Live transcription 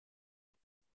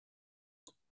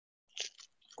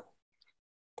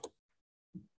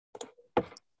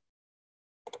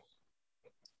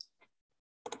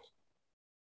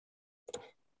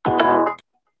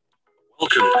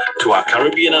to our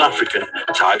Caribbean and African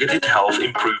Targeted Health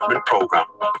Improvement Programme,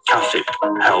 CATHIP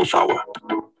Health Hour.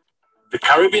 The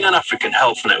Caribbean and African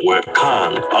Health Network,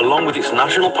 CAHN, along with its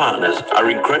national partners, are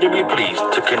incredibly pleased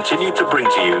to continue to bring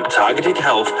to you targeted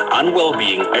health and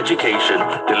well-being education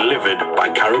delivered by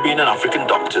Caribbean and African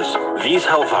doctors. These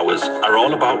health hours are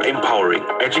all about empowering,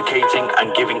 educating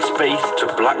and giving space to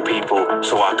Black people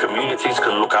so our communities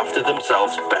can look after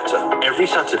themselves better. Every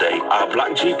Saturday, our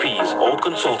Black GPs or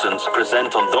consultants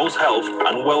present on those health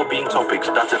and well-being topics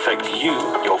that affect you,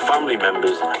 your family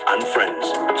members and friends.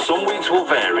 Some weeks will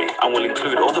vary and will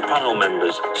include other panel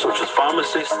members such as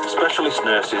pharmacists, specialist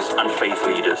nurses and faith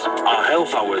leaders. Our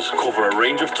health hours cover a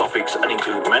range of topics and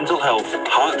include mental health,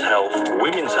 heart health,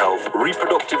 women's health,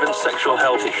 reproductive and sexual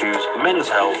health issues, men's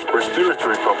health,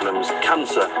 respiratory problems,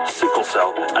 cancer, sickle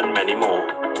cell and many more.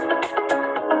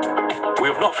 We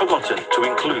have not forgotten to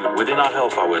include within our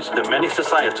health hours the many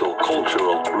societal,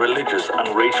 cultural, religious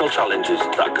and racial challenges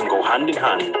that can go hand in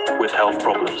hand with health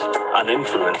problems and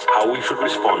influence how we should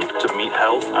respond to meet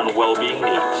health and well-being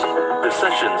needs. The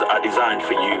sessions are designed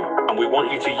for you and we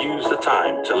want you to use the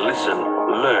time to listen,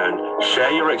 learn, share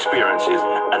your experiences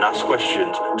and ask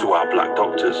questions to our Black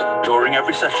doctors. During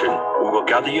every session, we will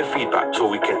gather your feedback so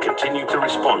we can continue to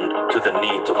respond to the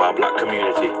needs of our Black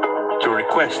community. To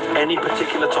request any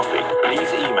particular topic,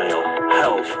 please email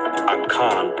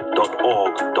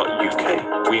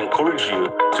health@cahn.org.uk. We encourage you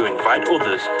to invite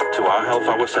others to our health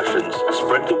hour sessions.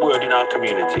 Spread the word in our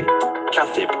community.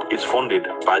 CATHIP is funded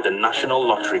by the National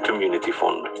Lottery Community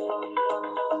Fund.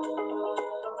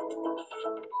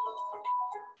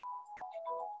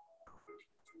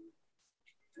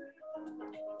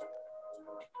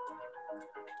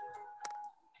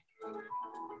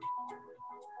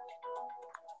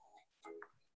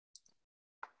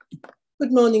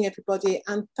 Good morning, everybody,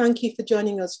 and thank you for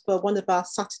joining us for one of our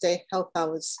Saturday health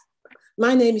hours.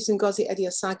 My name is Ngozi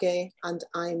Ediosage, and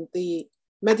I'm the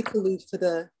medical lead for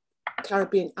the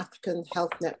Caribbean African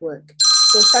Health Network.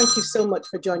 So thank you so much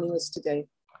for joining us today.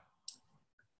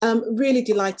 I'm really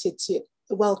delighted to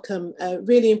welcome a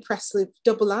really impressive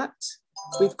double act.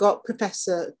 We've got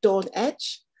Professor Dawn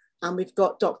Edge, and we've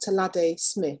got Dr. Lade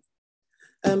Smith.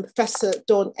 Professor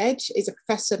Dawn Edge is a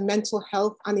professor of mental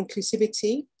health and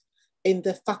inclusivity in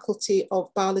the Faculty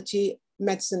of Biology,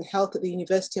 Medicine, Health at the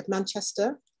University of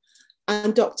Manchester.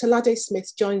 And Dr. Lade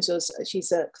Smith joins us.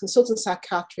 She's a consultant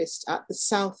psychiatrist at the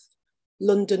South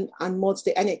London and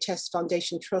Maudsley NHS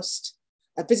Foundation Trust,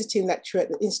 a visiting lecturer at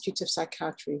the Institute of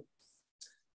Psychiatry.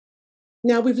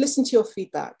 Now, we've listened to your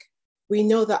feedback. We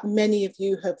know that many of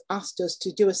you have asked us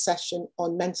to do a session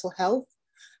on mental health,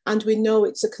 and we know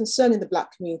it's a concern in the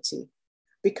Black community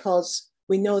because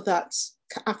we know that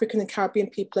African and Caribbean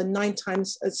people are 9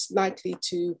 times as likely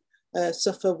to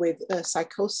suffer with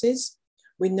psychosis.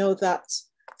 We know that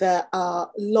there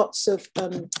are lots of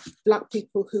Black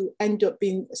people who end up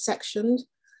being sectioned,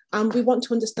 and we want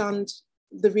to understand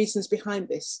the reasons behind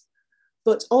this.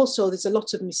 But also there's a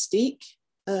lot of mystique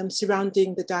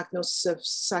surrounding the diagnosis of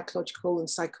psychological and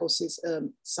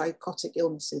psychotic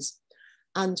illnesses.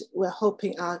 And we're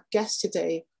hoping our guest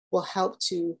today will help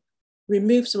to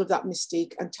remove some of that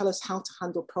mystique and tell us how to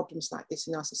handle problems like this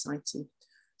in our society.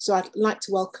 So I'd like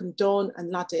to welcome Dawn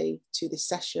and Lade to this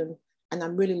session, and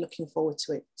I'm really looking forward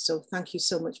to it. So thank you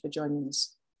so much for joining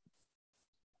us.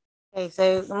 Okay,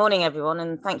 so good morning, everyone,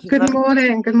 and thank you. Good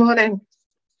morning. Good morning.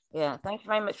 Yeah, thank you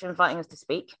very much for inviting us to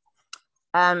speak.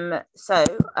 I'm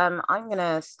going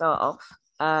to start off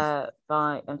first of all,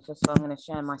 I'm going to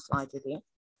share my slide with you.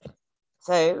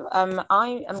 So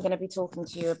I am going to be talking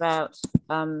to you about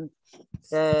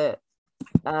the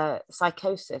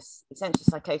psychosis, essential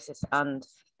psychosis and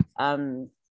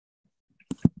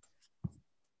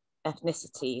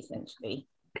ethnicity, essentially.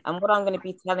 And what I'm going to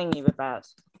be telling you about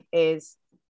is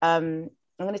I'm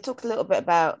going to talk a little bit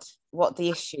about what the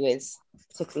issue is,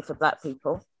 particularly for Black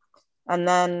people. And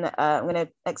then I'm going to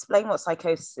explain what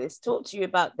psychosis is, talk to you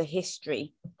about the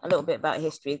history, a little bit about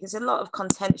history. There's a lot of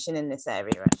contention in this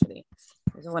area, actually.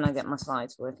 This is when I get my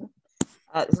slides working.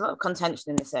 There's a lot of contention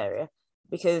in this area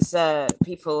because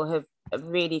people are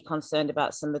really concerned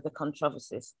about some of the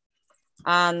controversies.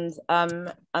 And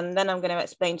then I'm going to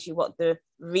explain to you what the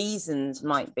reasons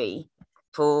might be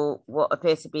for what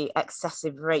appear to be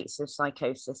excessive rates of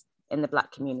psychosis in the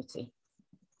Black community.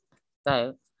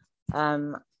 So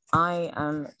I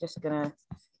am just going to,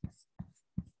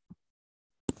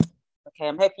 okay,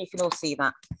 I'm hoping you can all see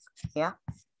that. Yeah?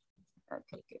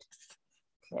 Okay, good.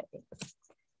 Okay.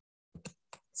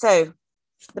 So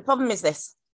the problem is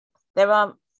this. There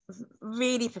are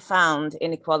really profound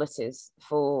inequalities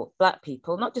for Black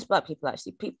people, not just Black people,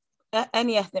 actually,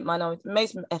 any ethnic minority,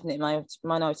 most ethnic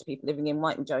minority people living in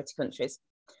white majority countries,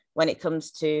 when it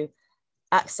comes to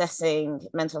accessing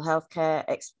mental health care,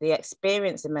 the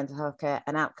experience of mental health care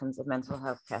and outcomes of mental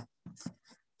health care.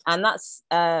 And that's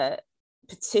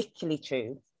particularly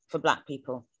true for Black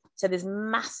people. So there's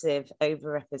massive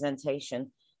overrepresentation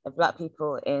of Black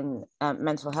people in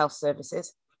mental health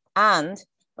services. And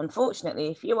unfortunately,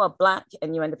 if you are Black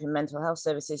and you end up in mental health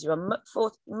services, you are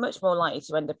much more likely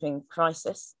to end up in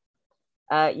crisis.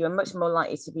 You are much more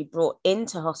likely to be brought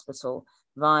into hospital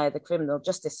via the criminal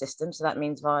justice system. So that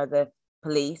means via the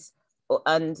police,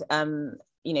 and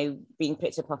you know, being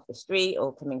picked up off the street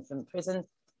or coming from prison.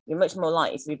 You're much more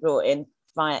likely to be brought in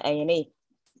via A&E.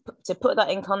 To put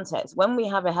that in context, when we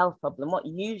have a health problem, what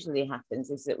usually happens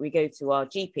is that we go to our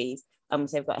GPs and we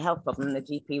say we've got a health problem, and the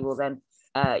GP will then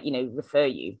you know, refer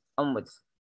you onwards.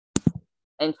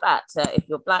 In fact, if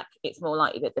you're Black, it's more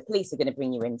likely that the police are going to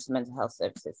bring you into mental health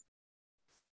services.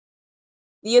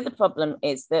 The other problem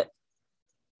is that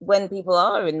when people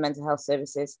are in mental health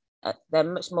services, they're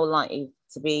much more likely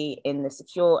to be in the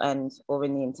secure end or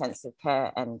in the intensive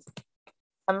care end.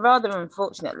 And rather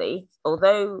unfortunately,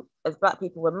 although as Black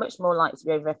people we're much more likely to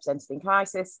be overrepresented in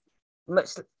crisis,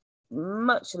 much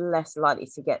less likely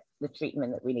to get the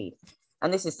treatment that we need.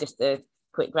 And this is just a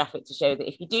quick graphic to show that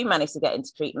if you do manage to get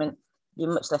into treatment,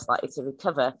 you're much less likely to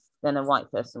recover than a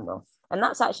white person will. And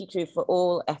that's actually true for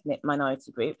all ethnic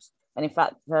minority groups. And in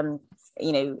fact,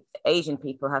 you know, Asian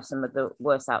people have some of the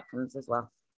worst outcomes as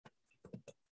well.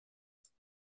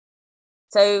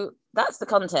 So that's the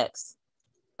context.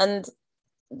 And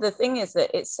the thing is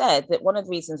that it's said that one of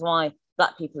the reasons why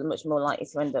Black people are much more likely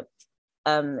to end up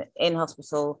in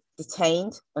hospital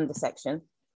detained under section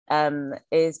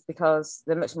is because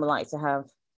they're much more likely to have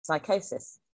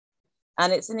psychosis.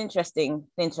 And it's an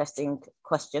interesting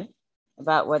question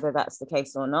about whether that's the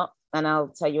case or not. And I'll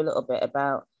tell you a little bit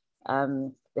about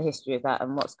the history of that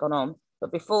and what's gone on.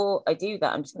 But before I do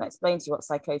that, I'm just going to explain to you what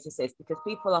psychosis is, because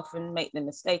people often make the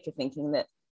mistake of thinking that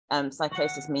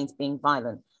psychosis means being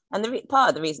violent. And part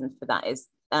of the reason for that is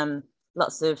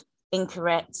lots of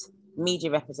incorrect media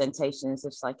representations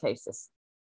of psychosis.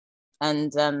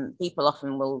 And people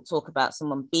often will talk about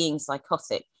someone being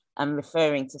psychotic and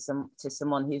referring to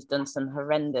someone who's done some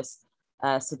horrendous,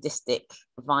 sadistic,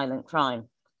 violent crime.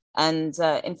 And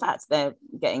in fact, they're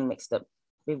getting mixed up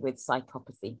with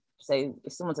psychopathy. So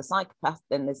if someone's a psychopath,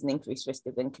 then there's an increased risk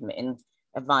of them committing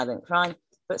a violent crime.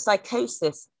 But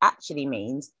psychosis actually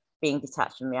means being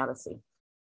detached from reality.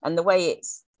 And the way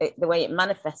it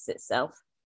manifests itself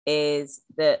is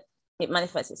that it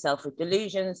manifests itself with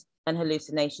delusions and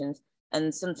hallucinations,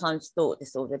 and sometimes thought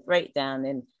disorder,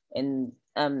 breakdown in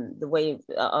the way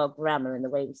our grammar and the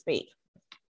way we speak.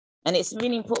 And it's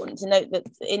really important to note that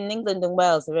in England and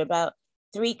Wales, there are about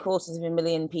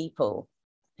 750,000 people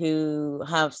who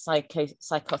have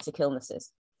psychotic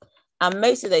illnesses. And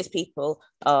most of those people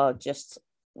are just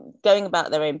going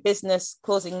about their own business,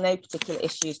 causing no particular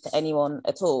issues to anyone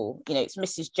at all. You know, it's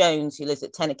Mrs. Jones who lives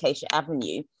at 10 Acacia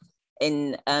Avenue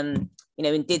in, you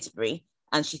know, in Didsbury,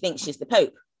 and she thinks she's the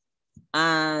Pope.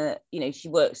 You know, she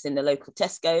works in the local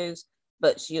Tesco's,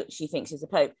 but she thinks she's the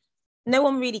Pope. No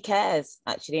one really cares,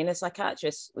 actually. And as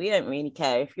psychiatrists, we don't really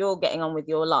care. If you're getting on with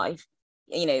your life,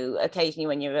 you know, occasionally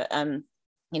when you're at,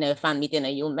 you know, a family dinner,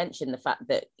 you'll mention the fact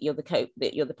that you're the Pope,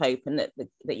 and that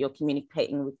you're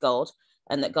communicating with God,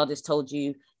 and that God has told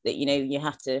you that, you know, you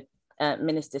have to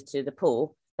minister to the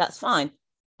poor. That's fine,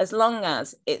 as long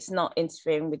as it's not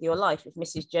interfering with your life. If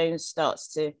Mrs. Jones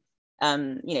starts to,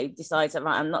 you know, decides that,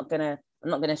 right, I'm not gonna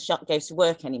go to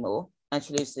work anymore, and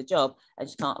she loses the job and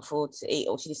she can't afford to eat,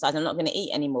 or she decides I'm not going to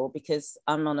eat anymore because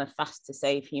I'm on a fast to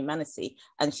save humanity,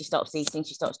 and she stops eating,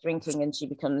 she starts drinking, and she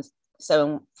becomes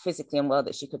so physically unwell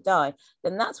that she could die,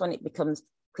 then that's when it becomes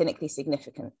clinically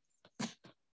significant.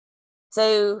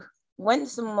 So when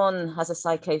someone has a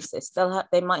psychosis,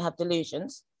 they might have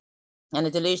delusions. And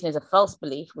a delusion is a false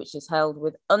belief which is held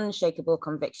with unshakable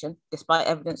conviction, despite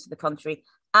evidence to the contrary.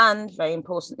 And very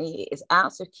importantly, it is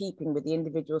out of keeping with the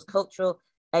individual's cultural,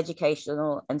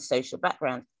 educational, and social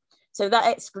background. So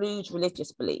that excludes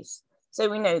religious beliefs. So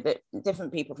we know that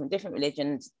different people from different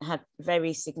religions have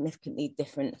very significantly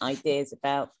different ideas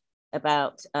about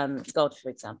God, for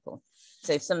example.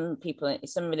 So some people in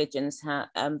some religions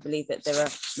believe that there are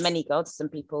many gods. Some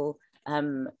people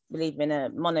believe in a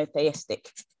monotheistic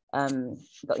God,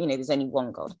 you know, there's only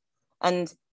one God.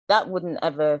 And that wouldn't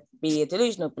ever be a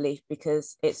delusional belief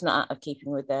because it's not out of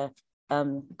keeping with their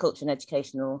culture and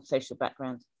educational social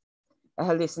background. A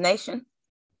hallucination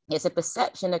It's a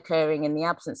perception occurring in the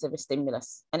absence of a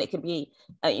stimulus. And it could be,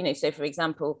 you know, so for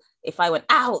example, if I went,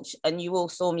 ouch, and you all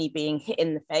saw me being hit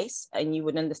in the face, and you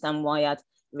would understand why I'd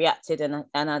reacted, and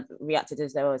I'd reacted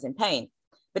as though I was in pain.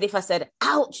 But if I said,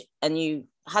 ouch, and you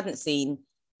hadn't seen,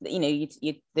 you know,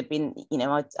 you'd have been, you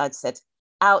know, I'd said,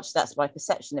 ouch, that's my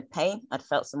perception of pain. I'd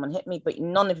felt someone hit me, but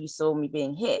none of you saw me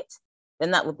being hit,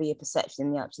 then that would be a perception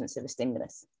in the absence of a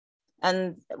stimulus.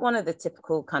 And one of the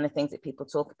typical kind of things that people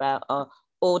talk about are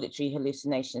auditory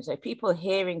hallucinations. So people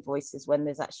hearing voices when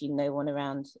there's actually no one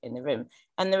around in the room.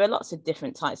 And there are lots of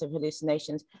different types of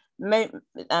hallucinations,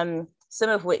 some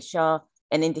of which are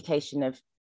an indication of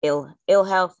ill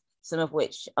health, some of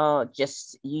which are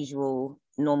just usual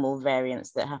normal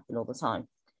variants that happen all the time.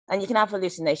 And you can have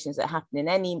hallucinations that happen in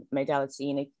any modality.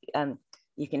 You know,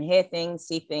 you can hear things,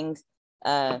 see things,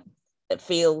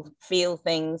 feel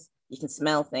things, you can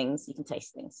smell things, you can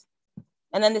taste things.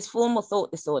 And then there's formal thought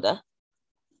disorder,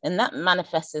 and that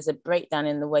manifests as a breakdown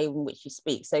in the way in which you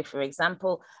speak. So for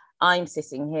example, I'm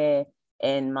sitting here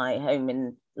in my home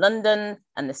in London,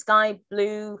 and the sky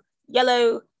blue,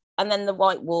 yellow, and then the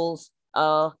white walls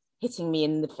are hitting me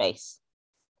in the face.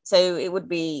 So it would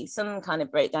be some kind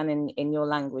of breakdown in your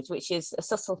language, which is a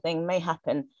subtle thing, may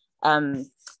happen.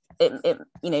 It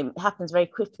you know, happens very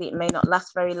quickly. It may not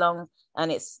last very long,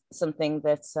 and it's something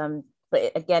that,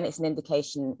 but again, it's an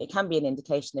indication. It can be an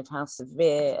indication of how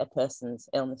severe a person's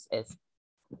illness is.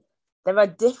 There are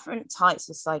different types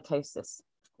of psychosis.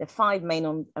 There are 5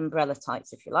 main umbrella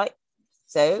types, if you like.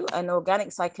 So an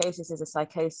organic psychosis is a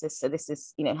psychosis. So this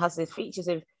is, you know, has the features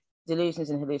of delusions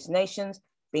and hallucinations,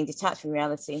 being detached from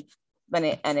reality, and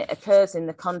it occurs in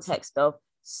the context of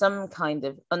some kind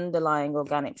of underlying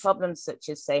organic problems, such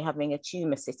as, say, having a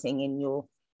tumor sitting in your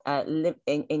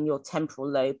in your temporal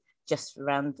lobe, just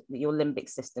around your limbic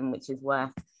system, which is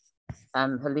where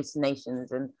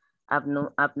hallucinations and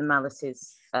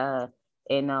abnormalities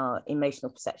in our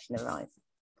emotional perception arise.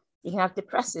 You can have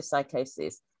depressive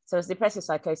psychosis. So as depressive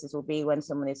psychosis will be when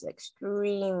someone is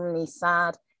extremely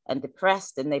sad and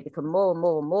depressed, and they become more and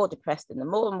more and more depressed, and the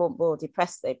more and more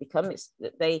depressed they become, it's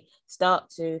that they start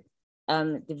to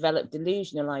develop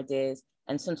delusional ideas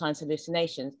and sometimes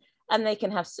hallucinations, and they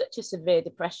can have such a severe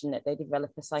depression that they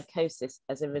develop a psychosis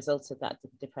as a result of that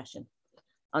depression.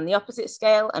 On the opposite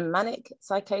scale, a manic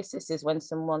psychosis is when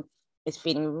someone is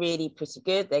feeling really pretty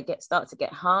good. They start to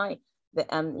get high. You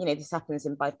know, this happens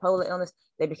in bipolar illness.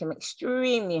 They become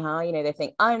extremely high. You know, they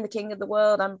think, I'm the king of the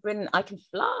world. I'm brilliant. I can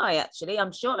fly, actually.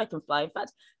 I'm sure I can fly. In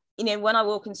fact, you know, when I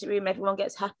walk into a room, everyone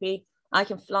gets happy. I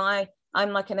can fly.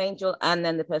 I'm like an angel. And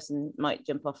then the person might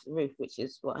jump off the roof, which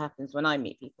is what happens when I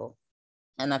meet people.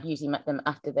 And I've usually met them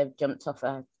after they've jumped off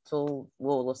a tall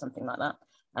wall or something like that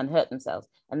and hurt themselves.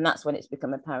 And that's when it's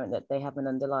become apparent that they have an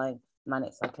underlying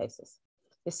manic psychosis.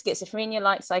 The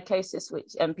schizophrenia-like psychosis,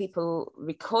 which people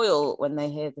recoil when they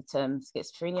hear the term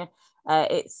schizophrenia,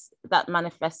 that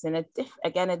manifests in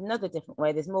another different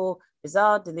way. There's more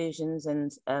bizarre delusions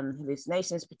and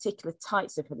hallucinations, particular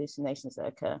types of hallucinations that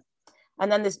occur.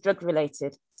 And then there's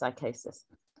drug-related psychosis.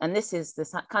 And this is the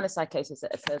kind of psychosis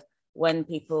that occurs when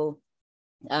people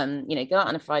you know, go out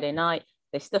on a Friday night,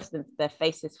 they stuff their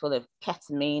faces full of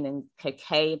ketamine and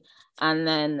cocaine, and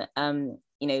then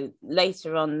you know,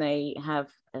 later on they have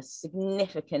a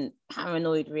significant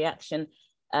paranoid reaction.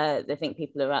 They think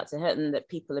people are out to hurt them, that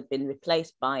people have been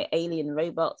replaced by alien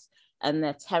robots, and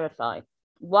they're terrified.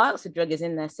 Whilst the drug is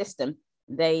in their system,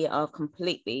 they are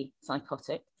completely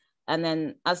psychotic. And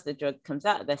then as the drug comes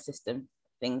out of their system,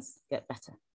 things get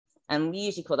better. And we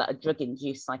usually call that a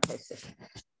drug-induced psychosis.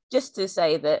 Just to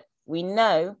say that we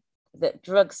know that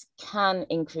drugs can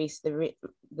increase the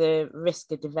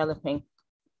risk of developing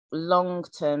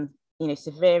long-term, you know,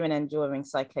 severe and enduring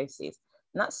psychoses.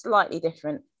 And that's slightly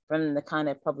different from the kind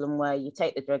of problem where you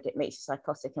take the drug, it makes you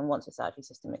psychotic, and once it's out of your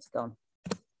system, it's gone.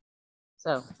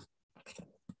 So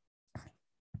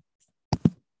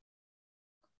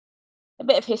a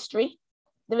bit of history.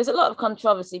 There was a lot of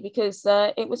controversy because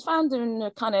it was found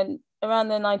in kind of around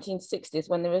the 1960s,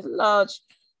 when there was large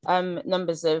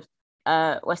numbers of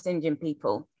West Indian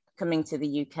people coming to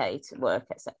the UK to work,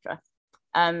 etc.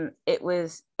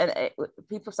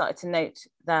 People started to note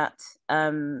that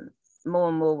more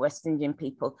and more West Indian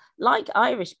people, like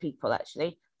Irish people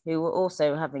actually, who were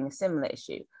also having a similar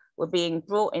issue, were being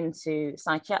brought into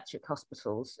psychiatric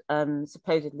hospitals,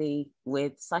 supposedly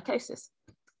with psychosis.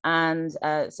 And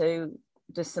so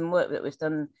there's some work that was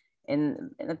done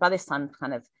by this time,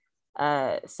 kind of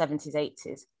 70s,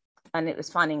 80s. And it was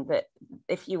finding that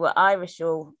if you were Irish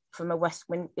or from a West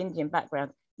Indian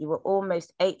background, you were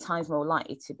almost 8 times more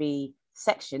likely to be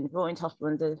sectioned, brought into hospital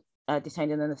under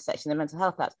detained under the section of the Mental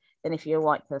Health Act than if you're a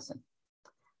white person.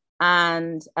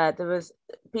 And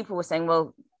people were saying,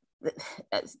 well,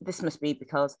 this must be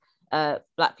because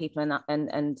Black people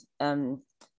and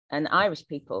Irish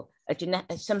people are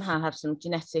somehow have some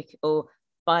genetic or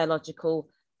biological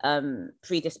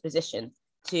predisposition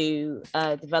to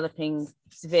developing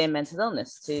severe mental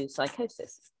illness, to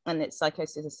psychosis. And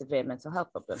psychosis is a severe mental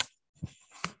health problem.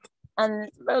 And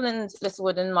Roland,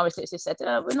 Littlewood and Morris said,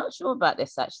 we're not sure about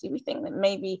this, actually. We think that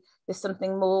maybe there's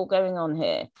something more going on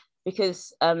here,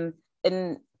 because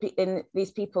in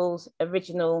these people's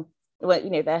original, well,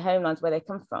 their homelands where they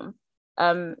come from,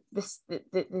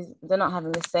 they're not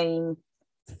having the same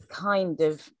kind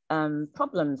of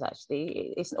problems,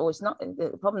 actually. It's not,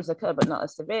 the problems occur, but not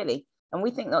as severely. And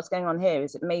we think what's going on here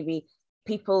is that maybe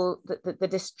people, the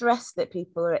distress that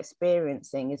people are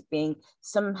experiencing is being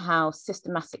somehow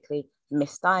systematically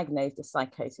misdiagnosed as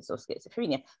psychosis or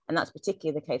schizophrenia. And that's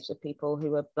particularly the case for people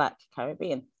who are Black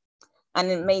Caribbean. And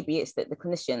then maybe it's that the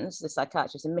clinicians, the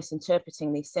psychiatrists, are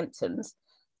misinterpreting these symptoms.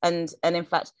 And in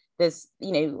fact, there's,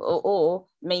 or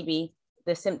maybe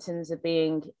the symptoms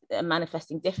are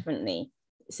manifesting differently.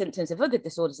 Symptoms of other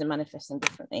disorders are manifesting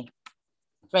differently.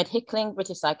 Fred Hickling,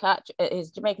 British psychiatrist, his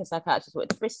Jamaican psychiatrist,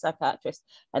 worked with British psychiatrist,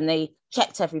 and they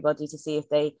checked everybody to see if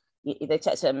they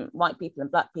checked white people and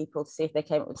Black people to see if they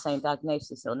came up with the same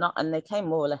diagnosis or not, and they came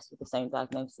more or less with the same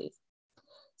diagnoses.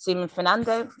 Suman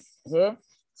Fernando here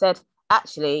said,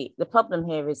 actually, the problem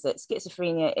here is that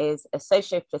schizophrenia is a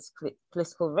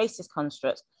socio-political racist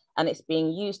construct, and it's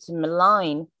being used to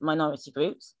malign minority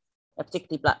groups,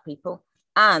 particularly Black people.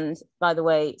 And by the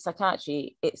way,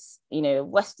 psychiatry, it's a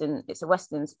Western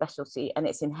specialty, and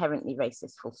it's inherently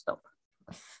racist, full stop.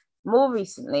 More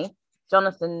recently,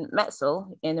 Jonathan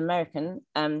Metzl, in American,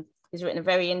 has written a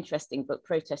very interesting book,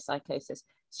 Protest Psychosis,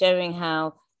 showing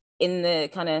how in the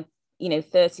kind of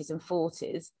 30s and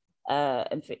 40s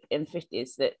and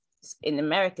 50s, that in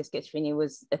America, schizophrenia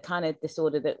was a kind of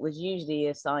disorder that was usually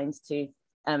assigned to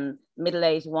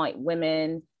middle-aged white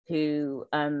women who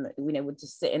would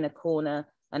just sit in a corner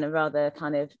and are rather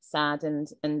kind of sad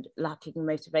and lacking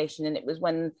motivation. And it was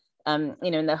when and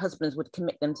their husbands would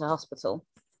commit them to hospital.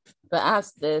 But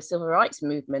as the civil rights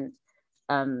movement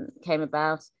came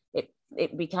about,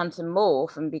 it began to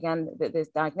morph, and the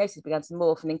diagnosis began to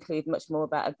morph and include much more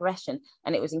about aggression.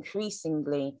 And it was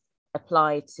increasingly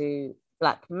applied to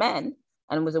Black men,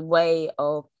 and was a way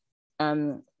of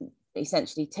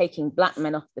essentially taking Black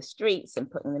men off the streets and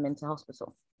putting them into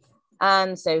hospital.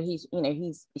 And so he's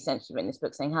essentially written this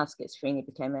book saying how schizophrenia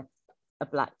became a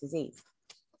Black disease.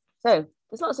 So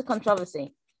there's lots of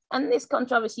controversy, and this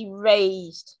controversy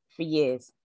raged for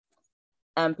years.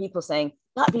 People saying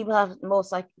Black people have more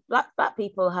Black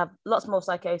people have lots more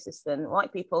psychosis than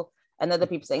white people, and other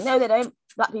people saying no, they don't.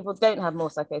 Black people don't have more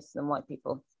psychosis than white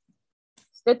people.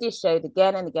 Studies showed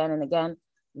again and again and again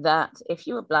that if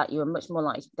you were Black, you were much more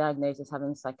likely to be diagnosed as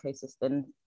having psychosis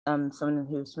than someone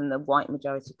who's from the white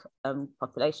majority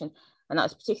population. And that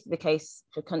was particularly the case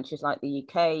for countries like the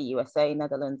UK, USA,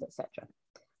 Netherlands, etc.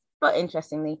 But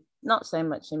interestingly, not so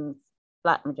much in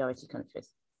Black majority countries.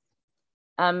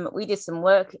 We did some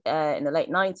work in the late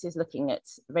 90s looking at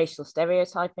racial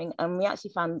stereotyping, and we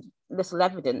actually found little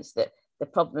evidence that the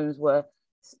problems were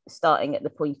starting at the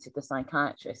point of the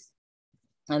psychiatrist.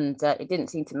 And it didn't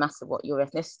seem to matter what your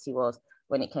ethnicity was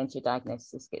when it came to a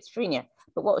diagnosis of schizophrenia.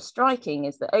 But what was striking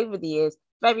is that over the years,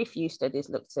 very few studies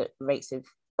looked at rates of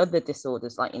other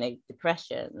disorders like,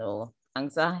 depression or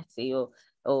anxiety or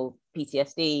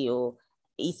PTSD or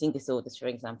eating disorders, for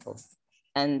example.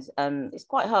 And it's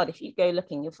quite hard. If you go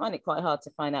looking, you'll find it quite hard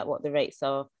to find out what the rates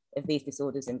are of these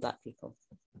disorders in Black people.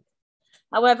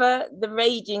 However, the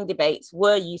raging debates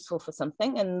were useful for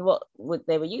something, and what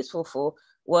they were useful for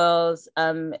was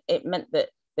it meant that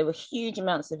there were huge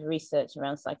amounts of research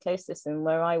around psychosis, and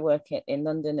where I work in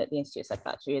London at the Institute of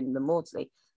Psychiatry in the Maudsley,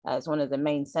 it's one of the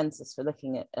main centres for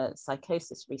looking at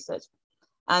psychosis research.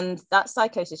 And that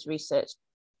psychosis research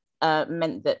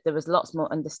meant that there was lots more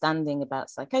understanding about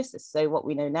psychosis. So what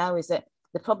we know now is that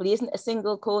there probably isn't a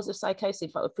single cause of psychosis. In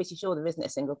fact, we're pretty sure there isn't a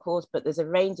single cause, but there's a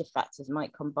range of factors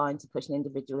might combine to push an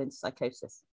individual into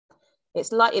psychosis.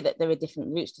 It's likely that there are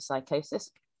different routes to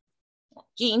psychosis.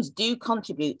 Genes do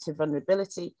contribute to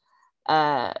vulnerability.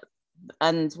 And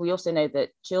we also know that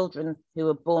children who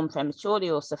are born prematurely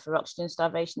or suffer oxygen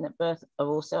starvation at birth are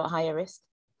also at higher risk.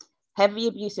 Heavy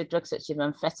abuse of drugs such as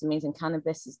amphetamines and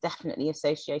cannabis is definitely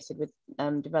associated with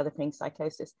developing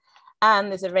psychosis. And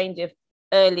there's a range of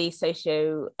early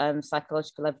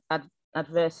psychological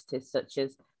adversities, such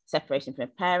as separation from a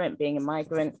parent, being a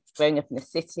migrant, growing up in the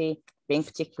city, being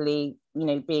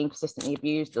persistently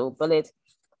abused or bullied,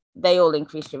 they all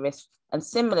increase your risk. And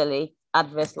similarly,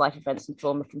 adverse life events and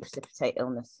trauma can precipitate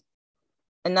illness.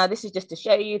 And now this is just to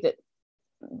show you that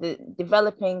the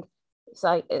developing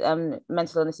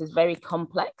mental illness is very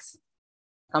complex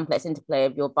interplay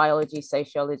of your biology,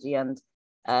 sociology, and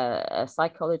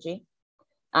psychology.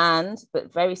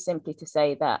 But very simply to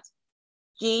say that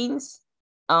genes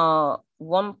are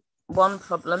one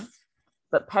problem,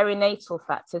 but perinatal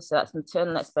factors, so that's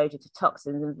maternal exposure to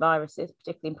toxins and viruses,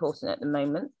 particularly important at the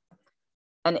moment,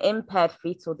 and impaired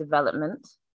fetal development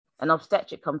and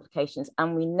obstetric complications.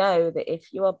 And we know that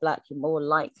if you are Black, you're more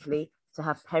likely to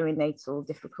have perinatal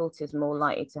difficulties, more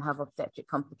likely to have obstetric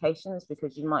complications,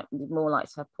 because you might be more likely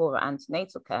to have poorer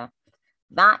antenatal care.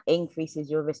 That increases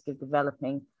your risk of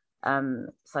developing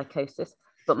psychosis.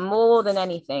 But more than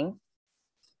anything,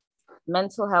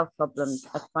 mental health problems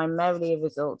are primarily a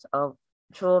result of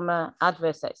trauma,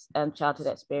 adverse childhood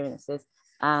experiences,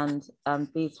 and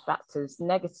these factors,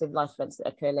 negative life events that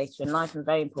occur later in life, and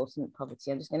very important,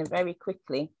 poverty. I'm just going to very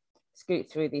quickly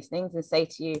scoot through these things and say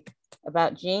to you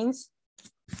about genes.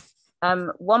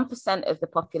 1% of the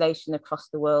population across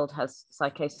the world has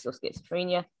psychosis or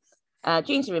schizophrenia.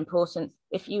 Genes are important.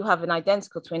 If you have an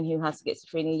identical twin who has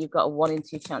schizophrenia, you've got a 1 in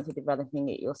 2 chance of developing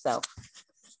it yourself.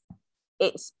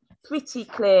 It's pretty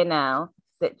clear now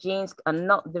that genes are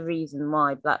not the reason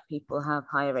why Black people have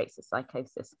higher rates of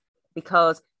psychosis,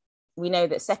 because we know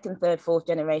that 2nd, 3rd, 4th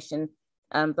generation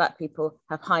Black people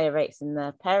have higher rates than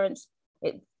their parents.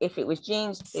 If it was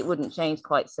genes, it wouldn't change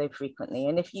quite so frequently.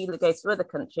 And if you go to other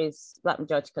countries, Black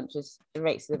majority countries, the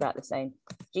rates are about the same.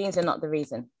 Genes are not the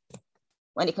reason.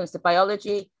 When it comes to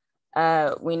biology,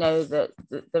 we know that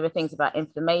there are things about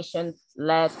inflammation,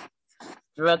 lead,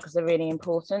 drugs are really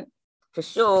important. For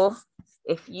sure,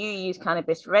 if you use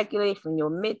cannabis regularly from your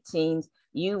mid-teens,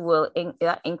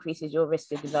 that increases your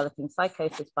risk of developing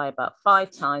psychosis by about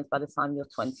 5 times by the time you're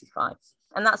 25.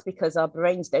 And that's because our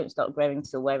brains don't start growing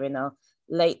till we're in our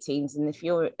late teens. And if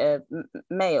you're a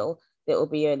male, it will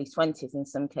be early 20s in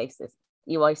some cases.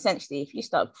 You are essentially, if you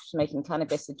start smoking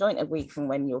cannabis a joint a week from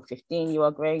when you're 15, you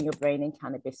are growing your brain in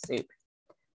cannabis soup.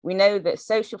 We know that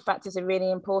social factors are really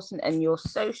important, and your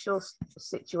social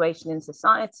situation in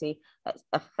society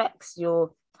affects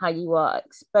how you are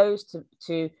exposed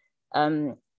to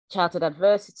childhood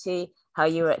adversity, how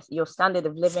your standard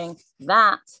of living,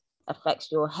 that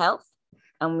affects your health.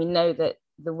 And we know that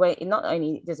the way, not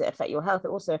only does it affect your health, it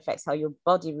also affects how your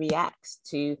body reacts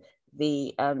to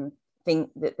the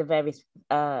the various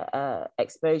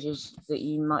exposures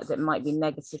that might be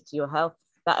negative to your health.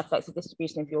 That affects the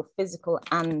distribution of your physical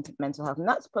and mental health. And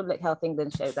that's Public Health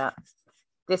England show that.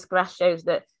 This graph shows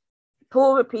that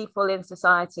poorer people in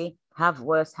society have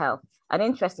worse health. And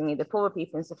interestingly, the poorer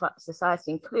people in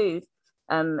society include,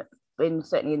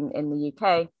 certainly in the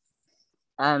UK,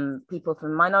 people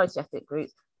from minority ethnic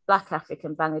groups, Black,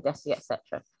 African, Bangladeshi,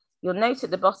 etc. You'll note at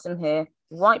the bottom here,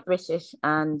 white British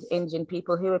and Indian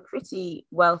people who are pretty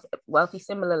wealthy,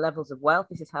 similar levels of wealth.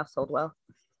 This is household wealth.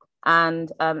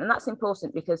 And that's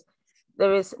important because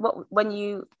when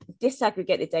you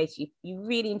disaggregate the data, you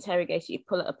really interrogate it, you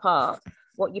pull it apart.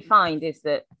 What you find is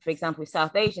that, for example, with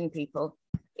South Asian people,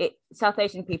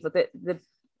 the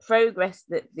progress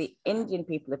that the Indian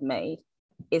people have made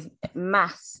is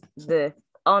mass the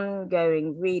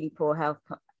ongoing really poor health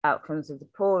outcomes of the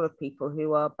poorer people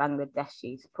who are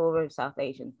Bangladeshis, poorer South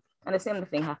Asian. And a similar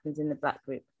thing happens in the Black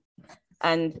group.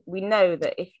 And we know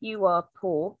that if you are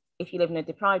poor, if you live in a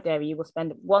deprived area, you will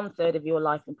spend 1/3 of your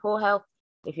life in poor health.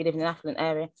 If you live in an affluent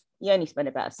area, you only spend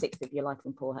about 1/6 of your life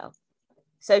in poor health.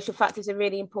 Social factors are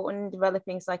really important in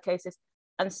developing psychosis,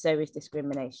 and so is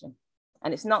discrimination.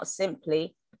 And it's not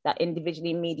simply that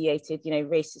individually mediated,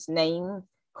 racist name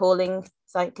calling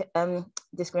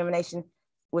discrimination.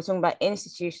 We're talking about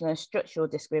institutional and structural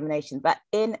discrimination, but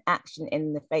inaction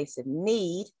in the face of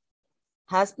need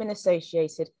has been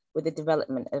associated with the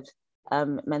development of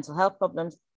mental health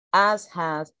problems, as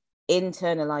has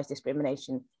internalized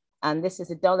discrimination. And this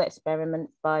is a doll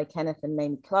experiment by Kenneth and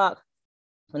Mamie Clark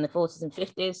from the 40s and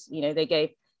 50s. They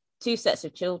gave 2 sets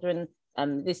of children,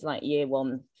 this is like year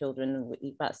 1 children,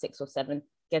 about 6 or 7,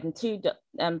 gave them 2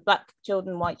 Black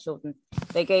children, white children.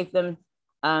 They gave them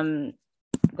a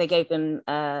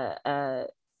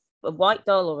white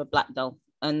doll or a Black doll.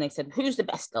 And they said, who's the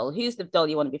best doll? Who's the doll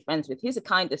you want to be friends with? Who's the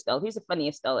kindest doll? Who's the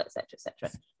funniest doll, etc., etc.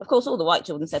 Of course, all the white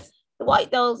children said, the white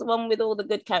doll's the one with all the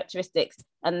good characteristics,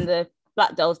 and the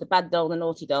Black doll's the bad doll, the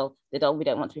naughty doll, the doll we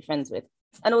don't want to be friends with.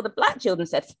 And all the Black children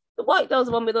said, the white doll's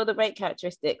the one with all the great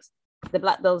characteristics. The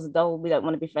Black doll's the doll we don't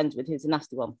want to be friends with, who's the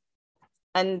nasty one.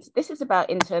 And this is about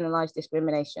internalized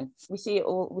discrimination. We see it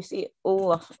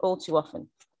all too often.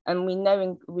 And we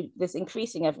know there's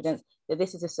increasing evidence that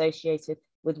this is associated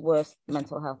with worse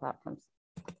mental health outcomes.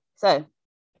 So,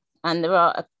 and there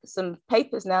are some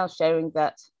papers now showing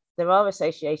that there are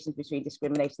associations between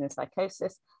discrimination and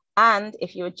psychosis. And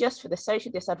if you adjust for the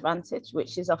social disadvantage,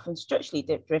 which is often structurally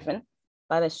driven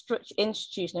by the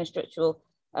institutional and structural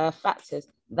factors,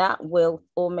 that will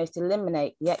almost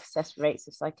eliminate the excess rates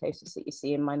of psychosis that you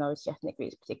see in minority ethnic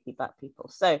groups, particularly Black people.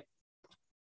 So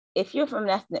if you're from an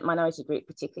ethnic minority group,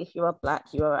 particularly if you are Black,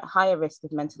 you are at higher risk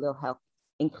of mental ill health,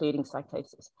 including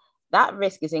psychosis. That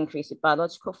risk is increased with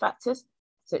biological factors,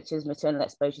 such as maternal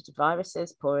exposure to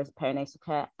viruses, poor perinatal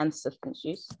care, and substance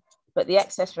use. But the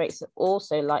excess rates are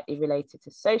also likely related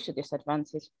to social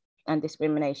disadvantage and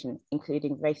discrimination,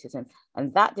 including racism.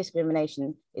 And that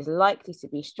discrimination is likely to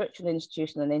be structural,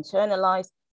 institutional, and internalized.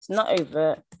 It's not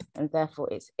overt, and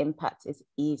therefore its impact is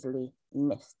easily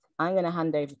missed. I'm going to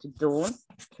hand over to Dawn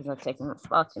because I've taken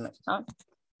far too much time.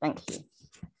 Thank you.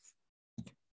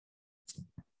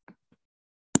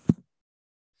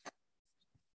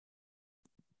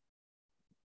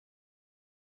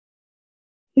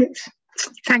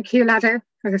 Thank you, Lado.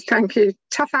 Thank you.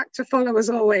 Tough act to follow as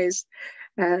always.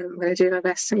 I'm going to do my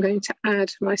best. I'm going to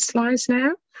add my slides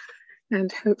now,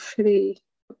 and hopefully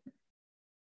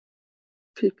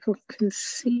people can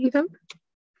see them.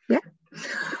 Yeah.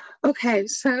 Okay,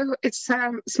 so it's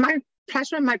my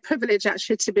pleasure and my privilege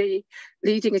actually to be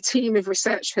leading a team of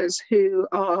researchers who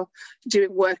are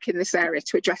doing work in this area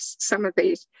to address some of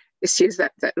these issues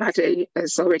that Lado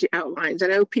has already outlined. I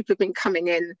know people have been coming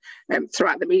in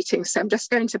throughout the meeting, so I'm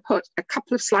just going to put a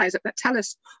couple of slides up that tell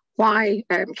us why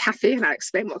CAHN, and I'll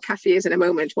explain what CAHN is in a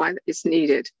moment, why it's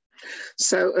needed.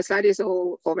 So as Lado's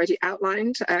already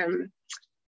outlined,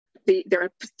 there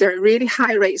are really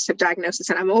high rates of diagnosis,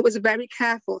 and I'm always very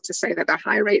careful to say that there are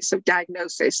high rates of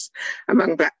diagnosis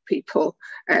among Black people,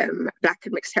 Black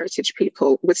and mixed heritage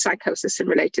people with psychosis and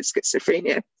related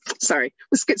schizophrenia,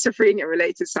 with schizophrenia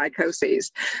related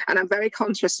psychoses. And I'm very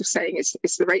conscious of saying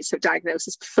it's the rates of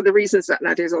diagnosis for the reasons that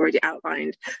Nadia has already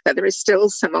outlined, that there is still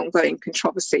some ongoing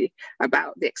controversy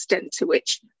about the extent to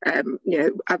which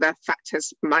other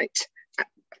factors might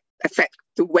affect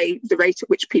the rate at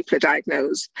which people are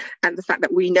diagnosed, and the fact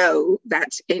that we know that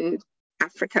in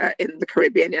Africa, in the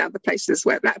Caribbean, in other places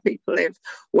where Black people live,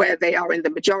 where they are in the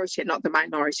majority and not the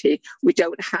minority, we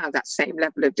don't have that same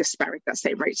level of disparity, that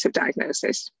same rates of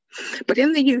diagnosis. But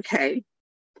in the UK,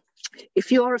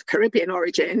 if you're of Caribbean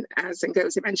origin, as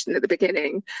Ngozi mentioned at the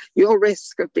beginning, your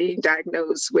risk of being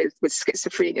diagnosed with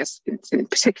schizophrenia in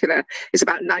particular is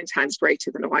about 9 times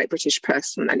greater than a white British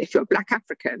person. And if you're Black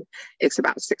African, it's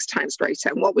about 6 times greater.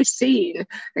 And what we've seen,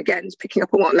 again, picking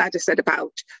up on what Lada said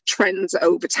about trends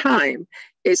over time,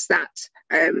 is that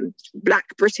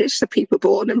Black British, so people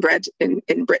born and bred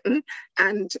in Britain,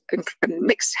 and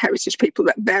mixed heritage people,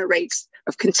 that their rates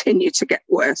have continued to get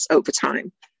worse over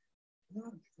time.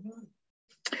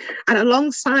 And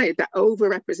alongside that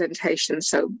overrepresentation,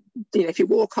 so if you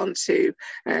walk onto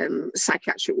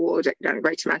psychiatric ward at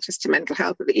Greater Manchester Mental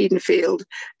Health at the Edenfield,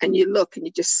 and you look and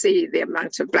you just see the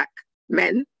amount of Black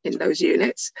men in those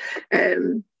units,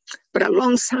 but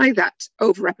alongside that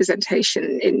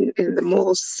overrepresentation in the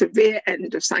more severe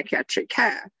end of psychiatric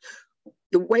care,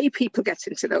 the way people get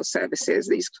into those services,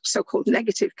 these so-called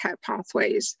negative care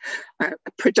pathways,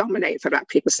 predominate for Black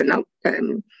people. So now,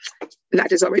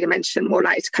 that is already mentioned, more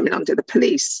likely to come in under the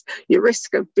police. Your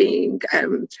risk of being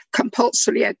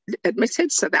compulsorily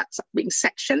admitted, so that's being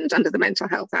sectioned under the Mental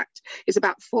Health Act, is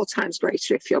about 4 times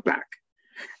greater if you're Black.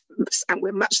 And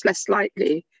we're much less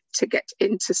likely to get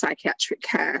into psychiatric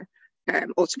care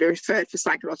or to be referred for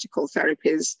psychological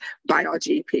therapies by our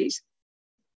GPs.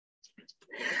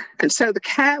 And so the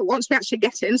care, once we actually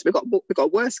get in, so we've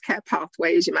got worse care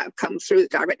pathways. You might have come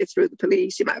directly through the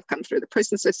police, you might have come through the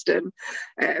prison system,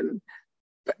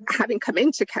 but having come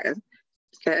into care,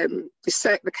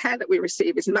 the care that we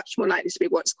receive is much more likely to be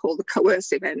what's called the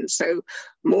coercive end, so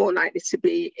more likely to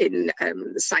be in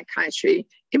the psychiatry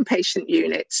inpatient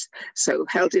units, so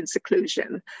held in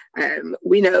seclusion.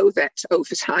 We know that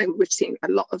over time we've seen a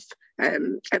lot of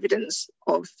evidence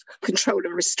of control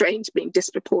and restraint being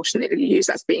disproportionately used,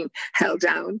 as being held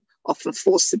down, often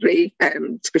forcibly,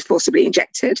 to be forcibly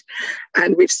injected.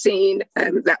 And we've seen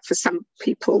that for some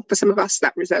people, for some of us,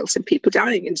 that results in people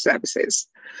dying in services.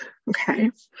 Okay,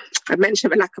 I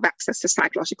mentioned the lack of access to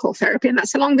psychological therapy, and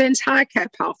that's along the entire care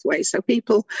pathway. So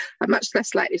people are much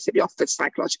less likely to be offered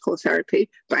psychological therapy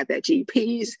by their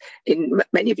GPs.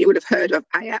 Many of you would have heard of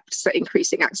IAPT, so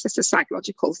increasing access to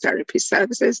psychological therapy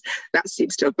services. That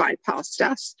seems to have bypassed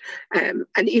us.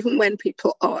 And even when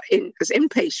people are in as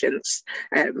inpatients,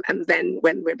 and then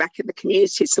when we're back in the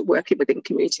community, so working within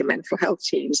community mental health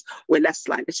teams, we're less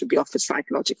likely to be offered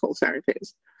psychological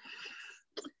therapies.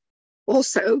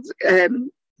 Also,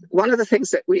 one of the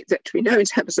things that we know in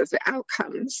terms of the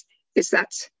outcomes is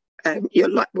that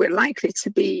we're likely to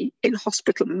be in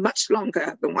hospital much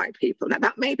longer than white people. Now,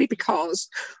 that may be because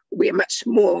we're much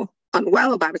more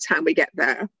unwell by the time we get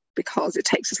there, because it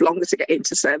takes us longer to get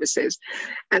into services.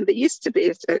 And there used to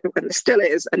be, and there still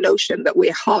is, a notion that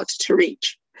we're hard to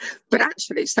reach. But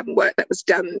actually, some work that was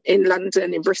done in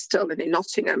London, in Bristol, and in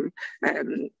Nottingham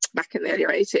back in the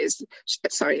early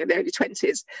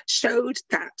 20s, showed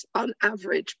that on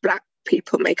average, Black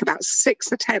people make about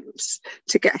 6 attempts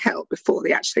to get help before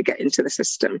they actually get into the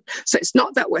system. So it's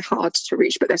not that we're hard to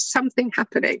reach, but there's something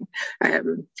happening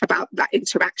about that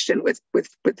interaction with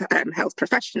health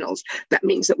professionals that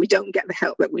means that we don't get the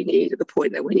help that we need at the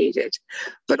point that we need it.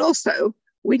 But also,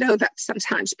 we know that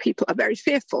sometimes people are very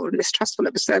fearful and mistrustful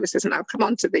of the services, and I'll come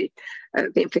on to the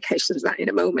implications of that in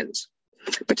a moment.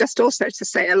 But just also to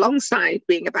say, alongside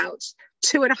being about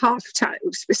 2.5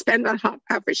 times, we spend on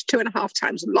average 2.5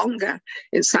 times longer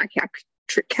in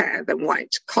psychiatric care than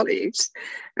white colleagues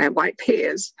and white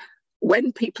peers.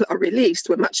 When people are released,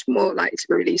 we're much more likely to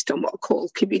be released on what are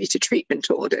called community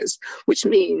treatment orders, which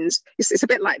means it's a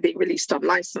bit like being released on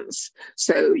license.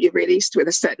 So you're released with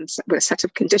a set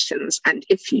of conditions, and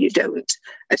if you don't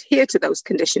adhere to those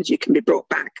conditions, you can be brought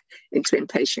back into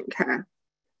inpatient care.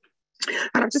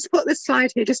 And I've just put this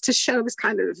slide here just to show this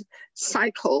kind of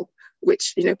cycle,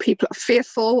 which, you know, people are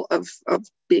fearful of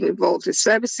being involved with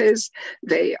services.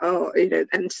 They are, you know,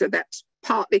 and so that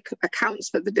partly accounts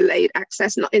for the delayed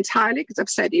access, not entirely, because I've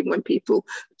said even when people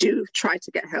do try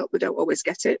to get help, they don't always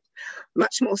get it.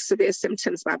 Much more severe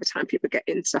symptoms by the time people get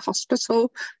into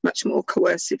hospital, much more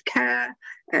coercive care,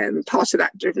 part of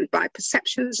that driven by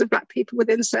perceptions of Black people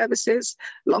within services,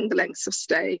 longer lengths of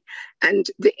stay, and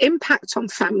the impact on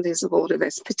families of all of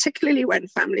this, particularly when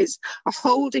families are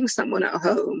holding someone at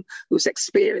home who's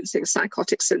experiencing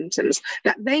psychotic symptoms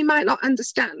that they might not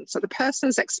understand. So the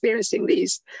person's experiencing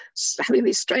having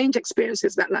these strange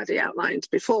experiences that Laddie outlined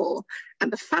before,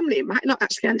 and the family might not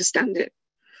actually understand it.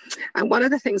 And one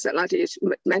of the things that Laddie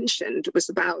mentioned was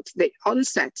about the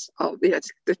onset of, you know,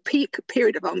 the peak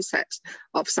period of onset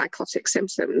of psychotic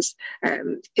symptoms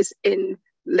is in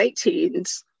late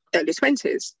teens, early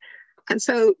 20s. And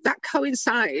so that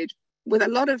coincides with a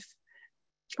lot of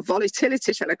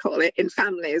volatility, shall I call it, in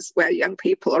families where young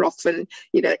people are often,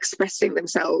 you know, expressing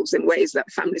themselves in ways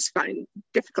that families find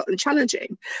difficult and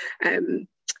challenging.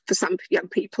 For some young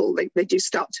people, they do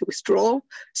start to withdraw.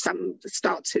 Some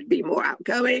start to be more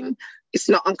outgoing. It's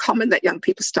not uncommon that young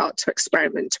people start to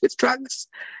experiment with drugs.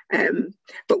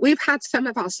 But we've had some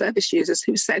of our service users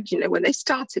who said, you know, when they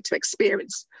started to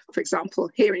experience, for example,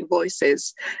 hearing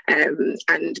voices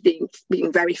and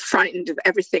being very frightened of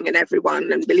everything and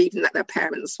everyone, and believing that their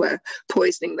parents were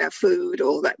poisoning their food,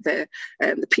 or that the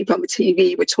people on the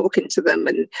TV were talking to them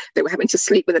and they were having to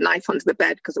sleep with a knife under the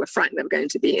bed because they were frightened they were going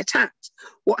to be attacked.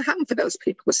 What happened for those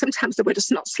people was sometimes they were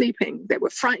just not sleeping. They were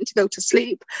frightened to go to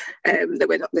sleep.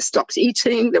 They stopped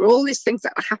eating. There were all these things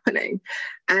that were happening,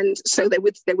 and so they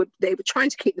were trying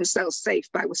to keep themselves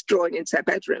safe by withdrawing into their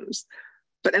bedrooms.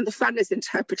 But then the families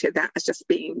interpreted that as just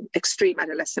being extreme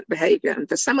adolescent behavior. And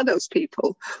for some of those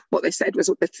people, what they said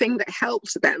was the thing that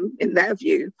helped them, in their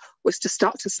view, was to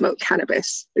start to smoke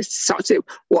cannabis. They start to,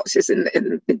 what is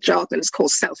in jargon is called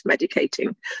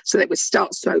self-medicating. So they would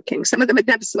start smoking. Some of them had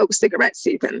never smoked cigarettes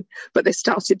even, but they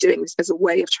started doing this as a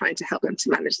way of trying to help them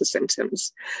to manage the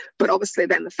symptoms. But obviously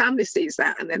then the family sees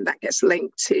that, and then that gets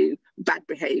linked to bad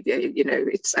behavior, you know,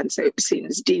 and so it's seen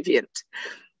as deviant.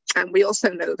 And we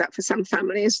also know that for some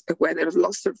families where there's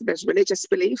lots of religious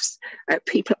beliefs,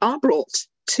 people are brought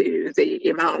to the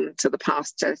imam, to the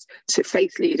pastor, to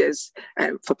faith leaders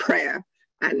for prayer.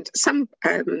 And some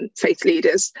faith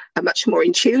leaders are much more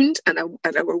in tuned and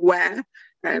are aware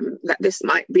that this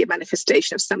might be a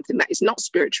manifestation of something that is not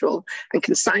spiritual and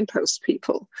can signpost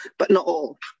people, but not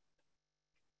all.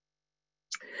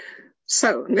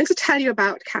 So I'm going to tell you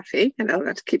about CAHN, and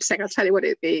I'll keep saying I'll tell you what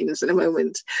it means in a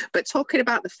moment. But talking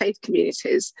about the faith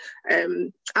communities,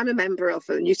 I'm a member of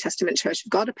the New Testament Church of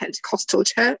God, a Pentecostal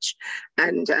church,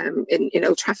 and in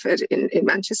Old Trafford in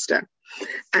Manchester.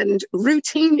 And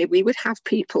routinely, we would have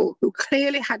people who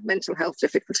clearly had mental health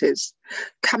difficulties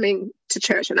coming to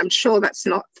church. And I'm sure that's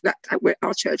not, that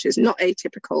our church is not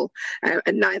atypical, and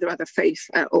neither are the faith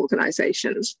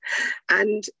organisations.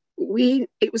 And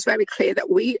it was very clear that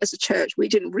we as a church, we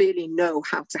didn't really know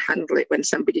how to handle it when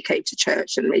somebody came to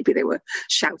church and maybe they were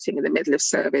shouting in the middle of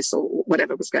service or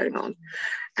whatever was going on.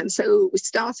 And so we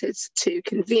started to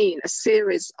convene a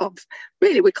series of,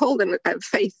 really, we call them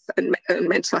faith and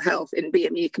mental health in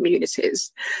BME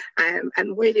communities.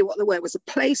 And really what they were was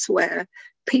a place where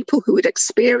people who had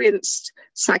experienced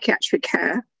psychiatric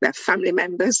care, their family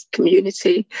members,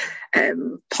 community,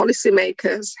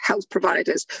 policymakers, health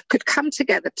providers, could come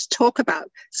together to talk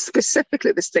about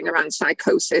specifically this thing around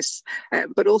psychosis,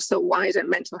 but also wider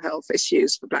mental health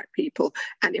issues for Black people,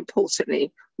 and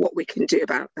importantly, what we can do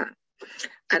about that.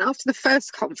 And after the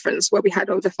first conference, where we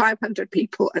had over 500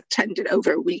 people attended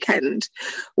over a weekend,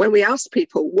 when we asked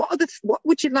people, what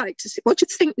would you like to see? What do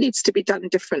you think needs to be done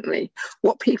differently?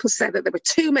 What people said that there were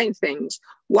two main things.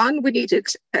 One, we needed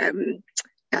a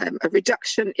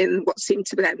reduction in what seemed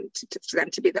to them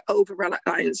to be the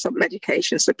over-reliance on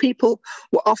medication. So people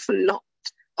were often not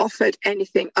offered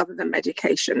anything other than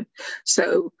medication.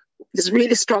 So there's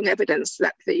really strong evidence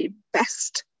that the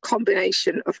best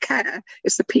combination of care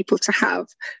is for people to have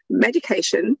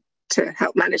medication to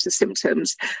help manage the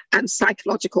symptoms and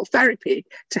psychological therapy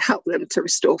to help them to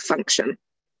restore function.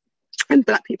 And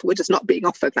Black people were just not being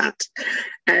offered that.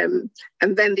 And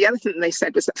then the other thing they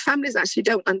said was that families actually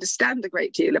don't understand a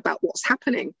great deal about what's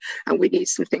happening, and we need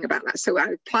something about that. So I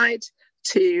applied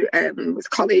to, with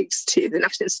colleagues, to the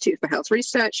National Institute for Health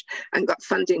Research and got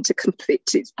funding to complete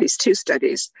these two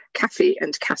studies, CAHN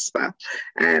and CASPER.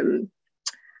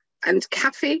 And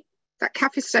that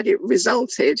CAHN study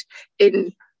resulted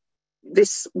in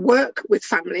this work with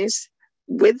families,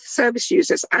 with service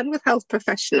users and with health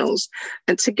professionals.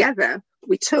 And together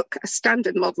we took a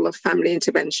standard model of family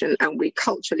intervention and we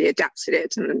culturally adapted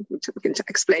it. And we can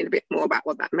explain a bit more about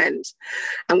what that meant.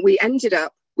 And we ended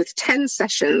up with 10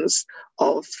 sessions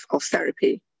of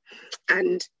therapy.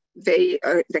 And they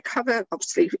cover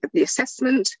obviously the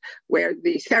assessment, where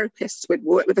the therapists would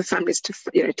work with the families to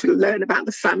learn about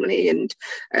the family and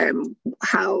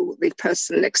how the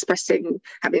person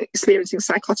experiencing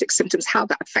psychotic symptoms, how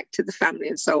that affected the family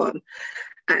and so on.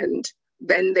 And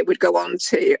then they would go on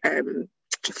to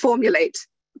formulate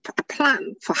a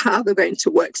plan for how they're going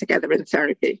to work together in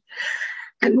therapy.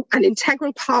 And an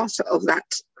integral part of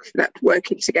that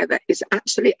working together is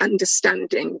actually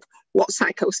understanding what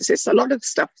psychosis is. So a lot of the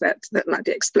stuff that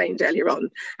Nadia explained earlier on,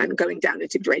 and going down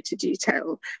into greater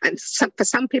detail. And for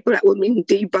some people, that will mean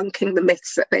debunking the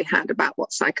myths that they had about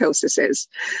what psychosis is.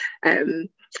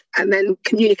 And then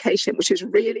communication, which is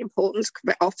really important.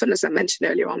 But often, as I mentioned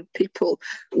earlier on, people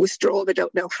withdraw. They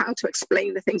don't know how to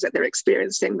explain the things that they're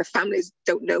experiencing. The families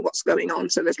don't know what's going on.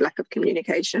 So there's lack of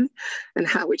communication and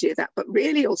how we do that. But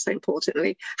really also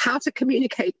importantly, how to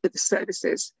communicate with the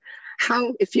services.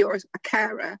 How, if you're a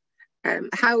carer,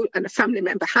 and a family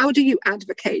member, how do you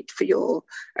advocate for your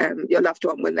loved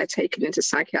one when they're taken into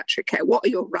psychiatric care? What are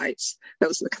your rights?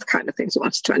 Those are the kind of things we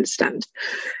wanted to understand.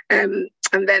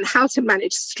 And then how to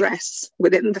manage stress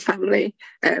within the family,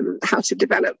 how to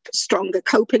develop stronger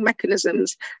coping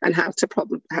mechanisms, and how to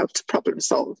problem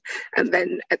solve. And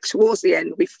then towards the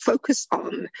end, we focus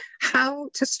on how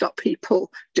to stop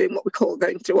people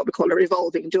going through what we call a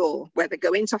revolving door, where they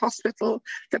go into hospital,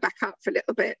 they're back out for a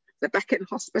little bit, they're back in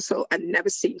hospital, and never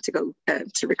seem to go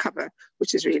to recover,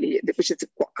 which is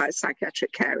what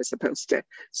psychiatric care is supposed to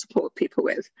support people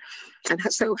with. And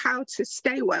so how to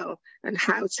stay well and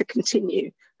how to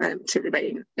continue to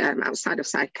remain outside of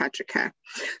psychiatric care.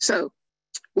 So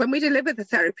when we delivered the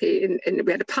therapy,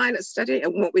 we had a pilot study,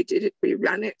 and what we did, we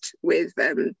ran it with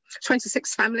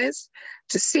 26 families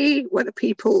to see whether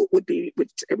people would be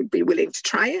willing to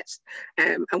try it,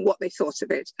 and what they thought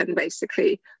of it. And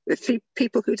basically, the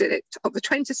people who did it, of the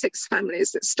 26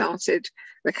 families that started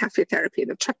the CAHN therapy in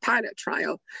the pilot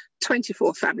trial,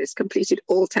 24 families completed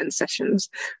all 10 sessions.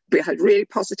 We had really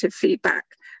positive feedback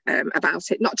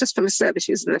about it, not just from the service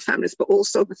users and the families, but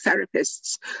also the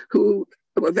therapists who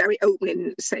were very open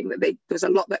in saying that there was a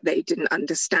lot that they didn't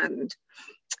understand.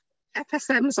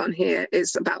 FSMs on here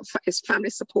is family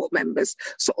support members.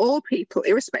 So all people,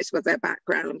 irrespective of their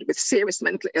background, with serious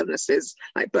mental illnesses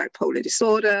like bipolar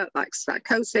disorder, like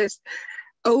psychosis,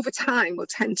 over time will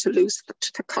tend to lose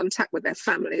contact with their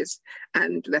families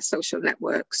and their social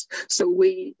networks. So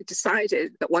we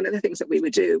decided that one of the things that we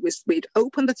would do was we'd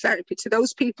open the therapy to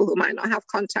those people who might not have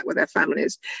contact with their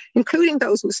families, including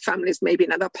those whose families may be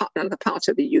in another part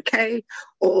of the UK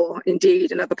or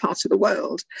indeed another part of the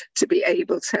world, to be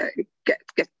able to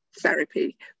get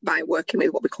therapy by working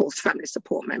with what we call family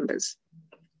support members.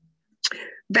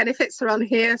 Benefits are on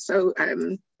here. So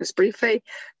just briefly,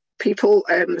 people,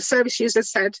 the service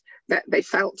users said that they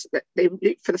felt that they,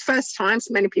 for the first time,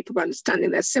 so many people were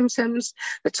understanding their symptoms.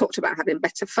 They talked about having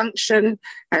better function,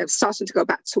 starting to go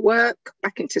back to work,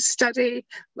 back into study,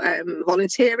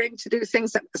 volunteering to do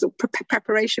things that as a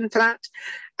preparation for that.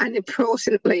 And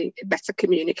importantly, better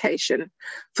communication.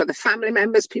 For the family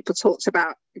members, people talked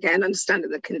about, again, understanding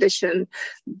the condition,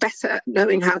 better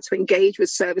knowing how to engage with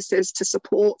services to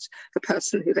support the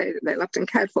person who they loved and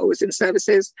cared for was in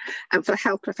services. And for the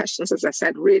health professionals, as I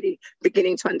said, really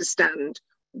beginning to understand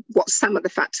what some of the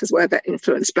factors were that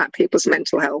influenced Black people's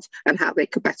mental health and how they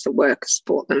could better work,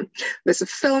 support them. There's a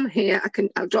film here,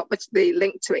 I'll drop the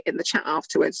link to it in the chat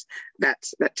afterwards, that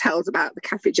tells about the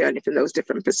CAHN journey from those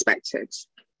different perspectives.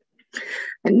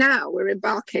 And now we're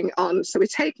embarking on, so we've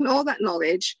taken all that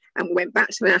knowledge and we went back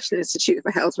to the National Institute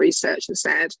for Health Research and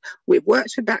said, we've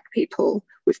worked with Black people,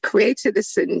 we've created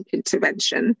this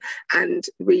intervention, and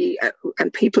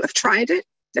people have tried it.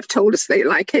 They've told us they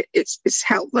like it. It's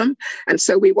helped them, and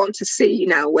so we want to see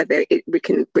now whether we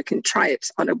can try it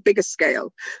on a bigger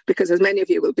scale. Because as many of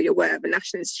you will be aware, the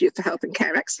National Institute for Health and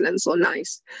Care Excellence, or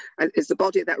NICE, is the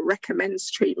body that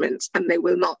recommends treatment, and they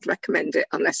will not recommend it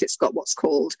unless it's got what's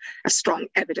called a strong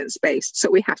evidence base. So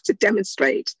we have to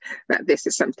demonstrate that this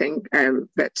is something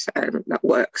that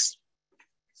works.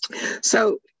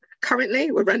 So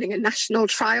currently, we're running a national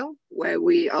trial where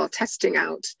we are testing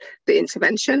out the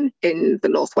intervention in the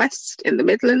Northwest, in the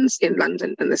Midlands, in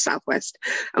London and the Southwest.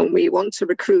 And we want to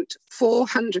recruit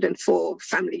 404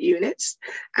 family units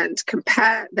and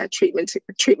compare their treatment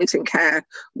and care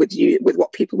with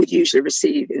what people would usually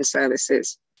receive in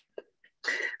services.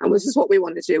 And this is what we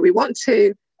want to do. We want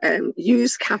to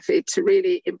use CAHN to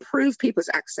really improve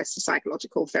people's access to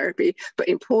psychological therapy, but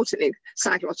importantly,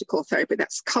 psychological therapy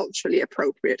that's culturally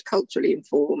appropriate, culturally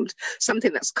informed,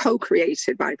 something that's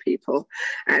co-created by people,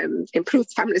 improve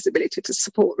families' ability to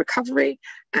support recovery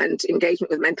and engagement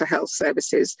with mental health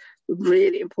services.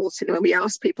 Really important. When we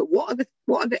ask people,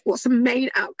 what's the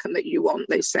main outcome that you want?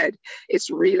 They said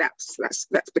it's relapse,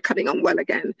 that's becoming unwell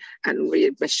again, and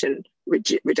readmission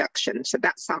reduction. So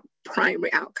that's our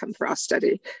primary outcome for our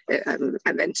study, and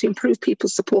then to improve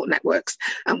people's support networks.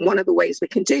 And one of the ways we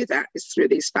can do that is through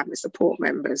these family support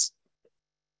members.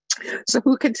 So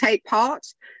who can take part?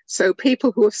 So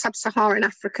people who are sub-Saharan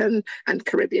African and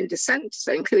Caribbean descent,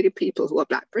 so including people who are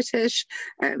Black British,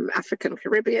 African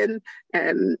Caribbean,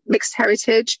 mixed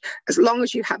heritage, as long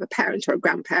as you have a parent or a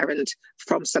grandparent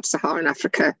from sub-Saharan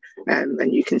Africa,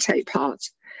 and you can take part.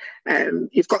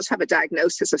 You've got to have a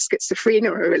diagnosis of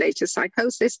schizophrenia or a related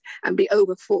psychosis and be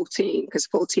over 14, because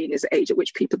 14 is the age at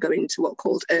which people go into what are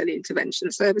called early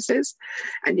intervention services.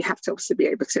 And you have to obviously be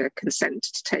able to consent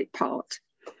to take part.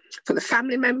 For the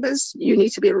family members, you need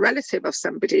to be a relative of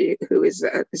somebody who is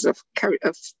of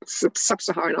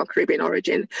sub-Saharan or Caribbean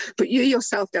origin, but you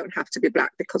yourself don't have to be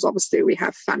Black, because obviously we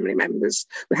have family members,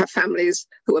 we have families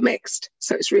who are mixed.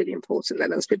 So it's really important that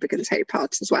those people can take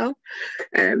part as well.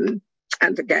 And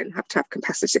again, have to have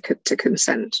capacity to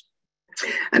consent.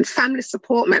 And family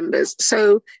support members.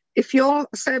 So if you're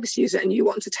a service user and you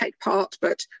want to take part,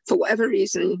 but for whatever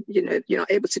reason, you're not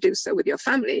able to do so with your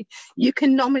family, you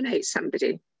can nominate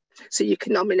somebody. So you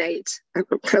can nominate a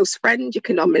close friend, you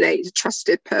can nominate a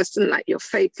trusted person like your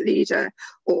faith leader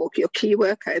or your key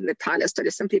worker in the pilot study.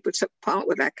 Some people took part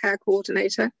with their care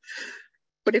coordinator.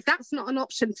 But if that's not an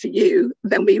option for you,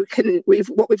 then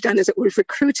what we've done is that we've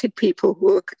recruited people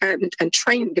who are and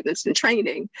trained, given some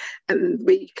training, and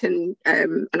we can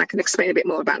and I can explain a bit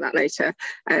more about that later.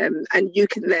 And you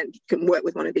can work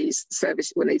with one of these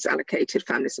allocated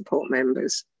family support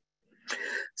members.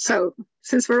 So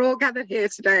since we're all gathered here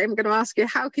today, I'm going to ask you,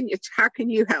 how can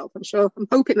you help? I'm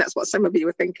hoping that's what some of you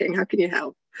were thinking. How can you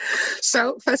help?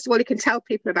 So first of all, you can tell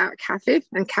people about CATHIP,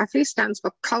 and CATHIP stands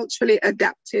for Culturally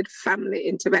Adapted Family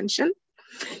Intervention.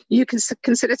 You can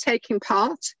consider taking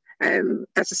part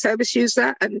as a service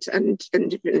user and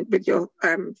with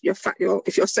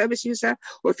if you're a service user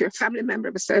or if you're a family member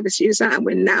of a service user. And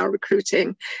we're now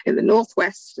recruiting in the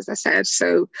Northwest, as I said,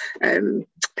 so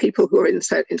people who are in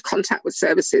contact with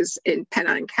services in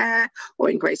Pennine Care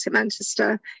or in Greater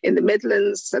Manchester, in the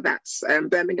Midlands, so that's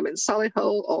Birmingham and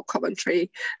Solihull, or Coventry,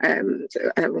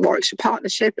 Warwickshire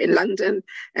Partnership in London,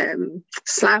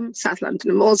 SLAM, South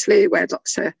London and Maudsley, where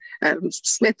Dr.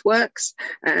 Smith works,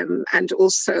 and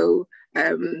also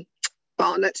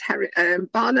Barnet,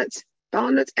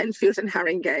 Enfield and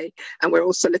Haringey, and we're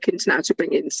also looking now to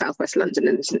bring in South West London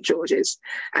and St George's,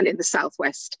 and in the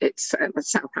Southwest it's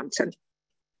Southampton.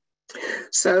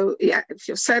 So yeah, if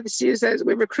you're service users,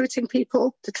 we're recruiting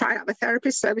people to try out the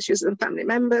therapy, service users and family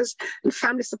members and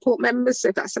family support members. So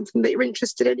if that's something that you're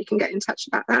interested in, you can get in touch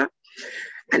about that.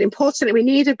 And importantly, we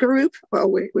need a group. Well,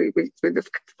 with the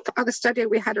other study,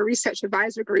 we had a research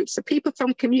advisory group. So people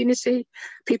from community,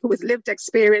 people with lived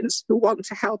experience who want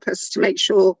to help us to make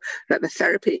sure that the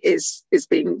therapy is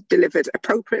being delivered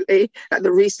appropriately, that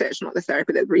the research, not the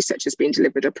therapy, that the research is being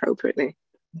delivered appropriately.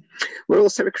 We're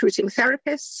also recruiting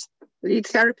therapists, lead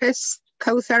therapists,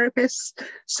 co-therapists.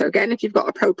 So again, if you've got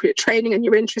appropriate training and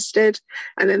you're interested,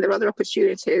 and then there are other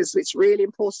opportunities, it's really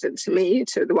important to me,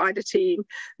 to the wider team,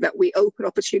 that we open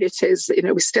opportunities. You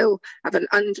know, we still have an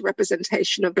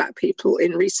underrepresentation of Black people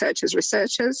in research as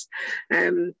researchers.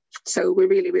 So we're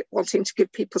really wanting to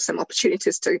give people some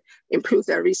opportunities to improve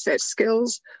their research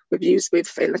skills. In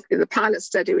the pilot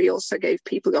study, we also gave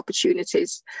people the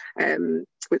opportunities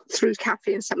through CAHN,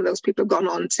 and some of those people have gone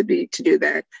on to do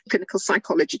their clinical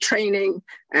psychology training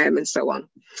and so on.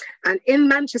 And in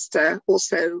Manchester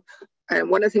also,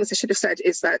 one of the things I should have said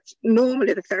is that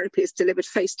normally the therapy is delivered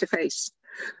face-to-face.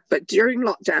 But during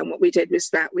lockdown, what we did was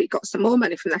that we got some more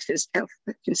money from the National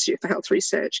Institute for Health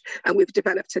Research, and we've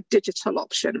developed a digital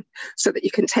option so that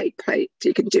you can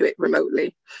you can do it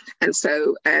remotely. And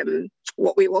so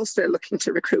what we're also looking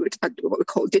to recruit are what we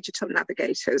call digital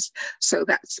navigators. So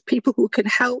that's people who can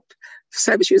help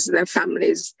service users and their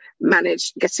families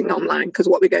manage getting online, because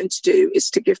what we're going to do is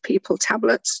to give people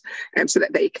tablets so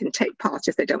that they can take part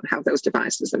if they don't have those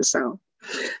devices themselves.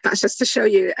 That's just to show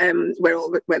you where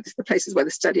the places where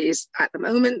the study is at the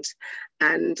moment.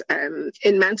 And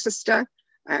in Manchester,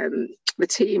 the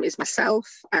team is myself,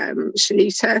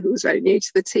 Shanita, who's very new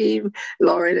to the team,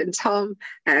 Lauren and Tom.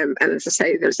 And as I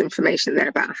say, there's information there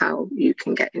about how you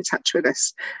can get in touch with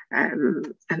us.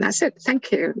 And that's it.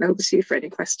 Thank you. And over to you for any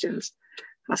questions.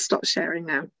 I'll stop sharing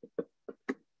now.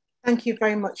 Thank you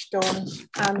very much, Dawn,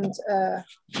 and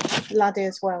Lade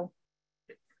as well.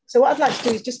 So what I'd like to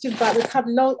do is just invite, we've had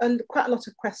quite a lot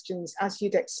of questions, as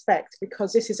you'd expect,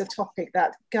 because this is a topic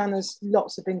that garners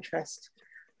lots of interest.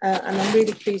 And I'm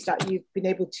really pleased that you've been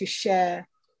able to share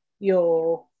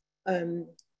your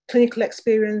clinical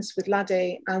experience with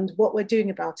Lade and what we're doing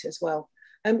about it as well.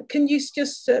 Can you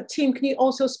just, team, can you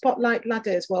also spotlight Lade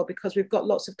as well? Because we've got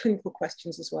lots of clinical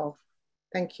questions as well.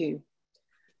 Thank you.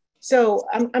 So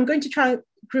I'm going to try and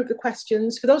group the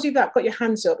questions. For those of you that have got your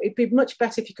hands up, it'd be much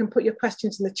better if you can put your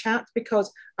questions in the chat,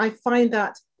 because I find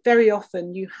that very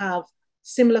often you have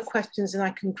similar questions and I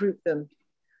can group them.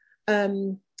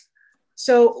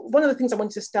 So one of the things I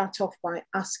wanted to start off by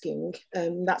asking,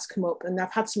 that's come up, and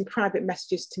I've had some private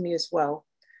messages to me as well,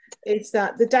 is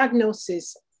that the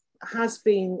diagnosis has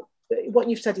been, what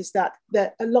you've said is that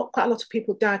quite a lot of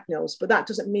people diagnosed, but that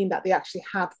doesn't mean that they actually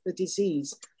have the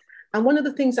disease. And one of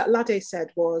the things that Lade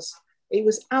said was, it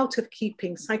was out of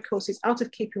keeping, psychosis, out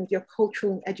of keeping with your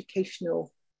cultural and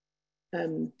educational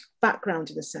background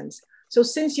in a sense. So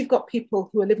since you've got people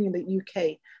who are living in the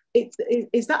UK,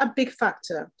 is that a big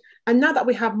factor? And now that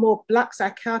we have more Black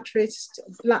psychiatrists,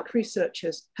 Black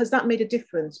researchers, has that made a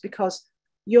difference? Because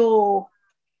you're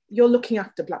looking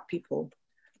after Black people.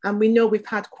 And we know we've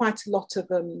had quite a lot of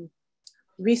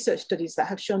research studies that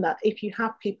have shown that if you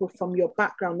have people from your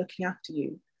background looking after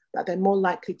you, that they're more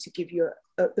likely to give you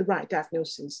the right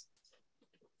diagnosis.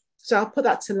 So I'll put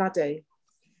that to Lade.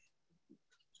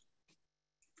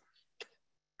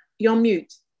 You're on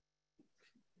mute.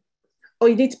 Oh,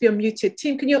 you need to be unmuted.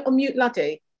 Team, can you unmute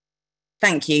Lade?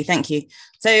 Thank you, thank you.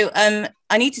 So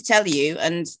I need to tell you,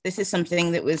 and this is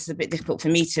something that was a bit difficult for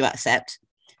me to accept,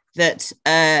 that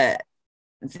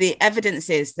the evidence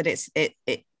is that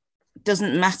it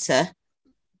doesn't matter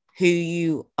who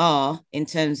you are in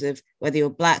terms of whether you're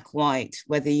Black, white,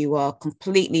 whether you are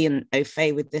completely au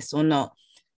fait with this or not.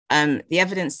 The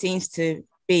evidence seems to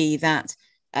be that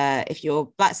if you're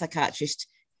a Black psychiatrist,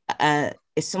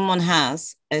 if someone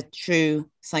has a true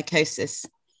psychosis,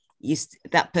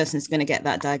 that person's going to get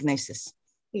that diagnosis.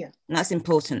 Yeah. And that's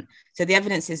important. So the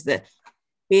evidence is that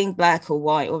being Black or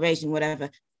white or Asian, whatever,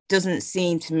 doesn't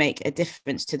seem to make a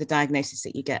difference to the diagnosis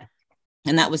that you get.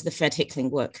 And that was the Fred Hickling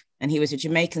work. And he was a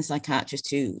Jamaican psychiatrist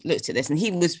who looked at this. And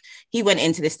he went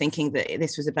into this thinking that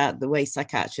this was about the way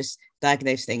psychiatrists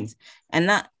diagnose things. And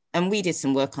we did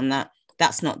some work on that.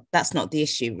 That's not the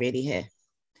issue really here.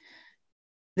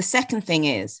 The second thing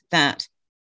is that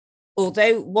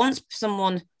although once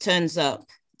someone turns up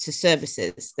to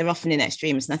services, they're often in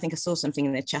extremis. And I think I saw something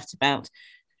in the chat about,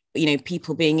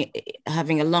 people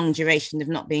having a long duration of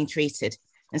not being treated.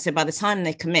 And so by the time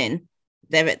they come in,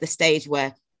 they're at the stage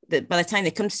where, by the time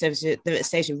they come to services, they're at a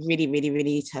stage of really, really, really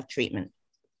need to have treatment.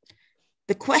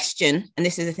 The question, and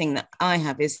this is the thing that I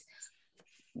have, is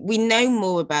we know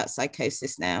more about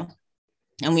psychosis now,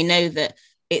 and we know that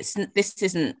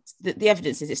the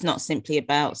evidence is it's not simply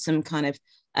about some kind of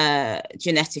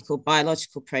genetic or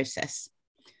biological process.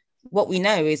 What we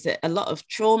know is that a lot of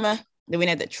trauma, we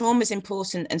know that trauma is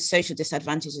important and social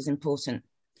disadvantage is important.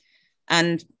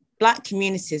 And Black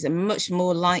communities are much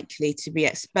more likely to be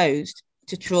exposed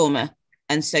to trauma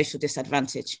and social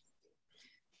disadvantage.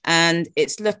 And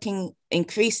it's looking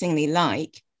increasingly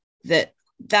like that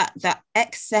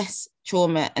excess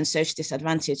trauma and social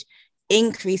disadvantage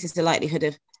increases the likelihood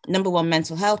of, number one,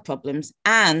 mental health problems,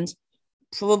 and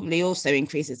probably also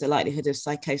increases the likelihood of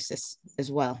psychosis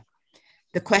as well.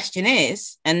 The question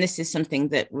is, and this is something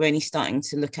that we're only starting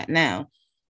to look at now,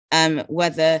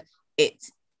 whether it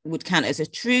would count as a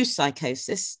true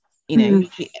psychosis, you know,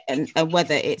 and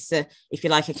whether it's a, if you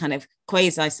like, a kind of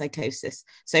quasi-psychosis.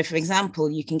 So, for example,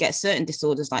 you can get certain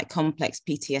disorders like complex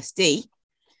PTSD,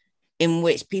 in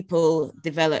which people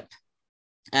develop,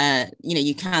 you know,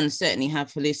 you can certainly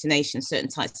have hallucinations, certain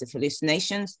types of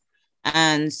hallucinations,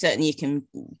 and certainly you can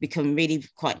become really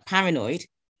quite paranoid.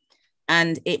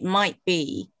 And it might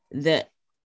be that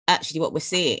actually what we're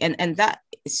seeing, and that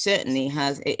certainly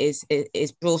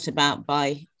is brought about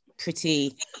by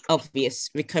pretty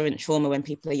obvious recurrent trauma when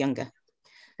people are younger.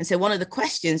 And so one of the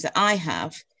questions that I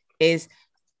have is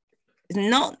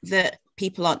not that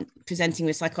people aren't presenting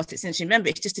with psychotic symptoms. Remember,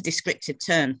 it's just a descriptive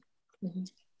term,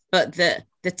 but the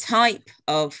type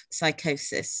of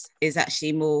psychosis is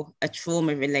actually more a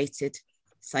trauma-related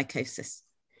psychosis.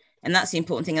 And that's the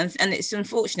important thing. And it's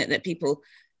unfortunate that people,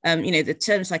 you know, the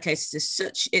term psychosis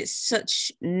is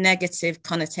such negative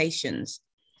connotations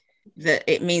that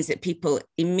it means that people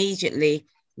immediately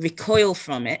recoil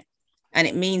from it. And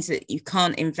it means that you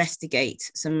can't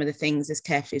investigate some of the things as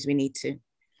carefully as we need to.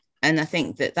 And I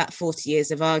think that 40 years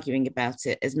of arguing about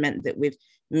it has meant that we've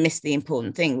missed the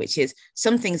important thing, which is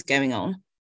something's going on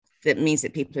that means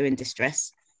that people are in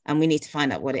distress, and we need to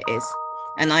find out what it is.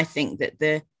 And I think that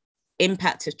the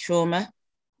impact of trauma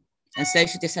and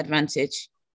social disadvantage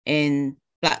in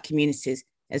Black communities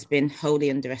has been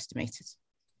wholly underestimated.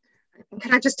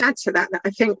 Can I just add to that, that I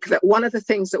think that one of the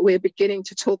things that we're beginning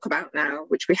to talk about now,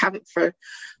 which we haven't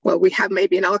we have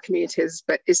maybe in our communities,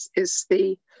 but is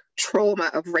the trauma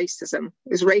of racism,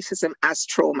 is racism as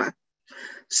trauma.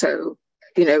 So,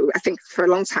 you know, I think for a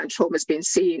long time, trauma has been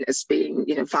seen as being,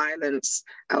 you know, violence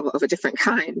of a different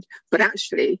kind, but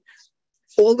actually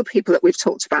all the people that we've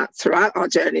talked about throughout our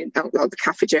journey, well, the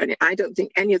CAHN journey, I don't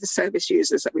think any of the service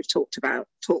users that we've talked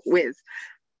with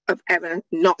have ever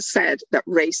not said that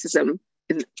racism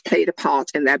played a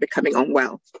part in their becoming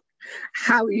unwell.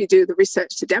 How you do the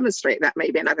research to demonstrate that may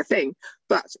be another thing,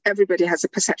 but everybody has a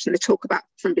perception. They talk about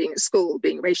from being at school,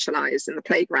 being racialized in the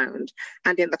playground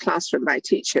and in the classroom by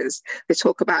teachers. They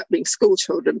talk about being school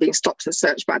children being stopped and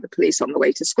searched by the police on the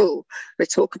way to school. They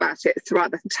talk about it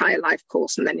throughout the entire life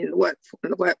course, and then in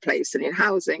the workplace and in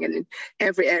housing and in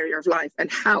every area of life,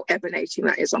 and how emanating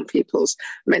that is on people's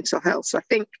mental health. So I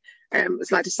think,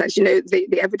 as Lada says, you know,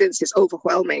 the evidence is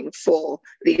overwhelming for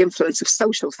the influence of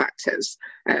social factors,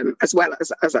 as well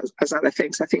as other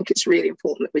things. I think it's really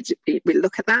important that we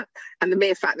look at that. And the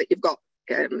mere fact that you've got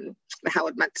the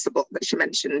Howard Metzer book that she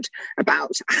mentioned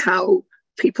about how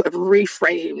people have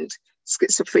reframed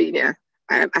schizophrenia,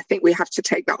 I think we have to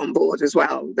take that on board as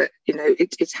well, that, you know,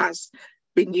 it has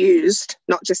been used,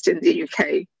 not just in the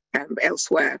UK, but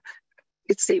elsewhere.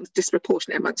 It seems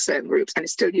disproportionate amongst certain groups, and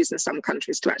it's still used in some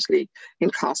countries to actually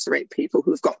incarcerate people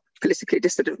who've got politically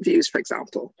dissident views, for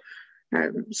example.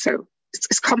 So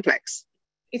it's complex.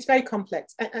 It's very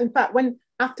complex. And in fact,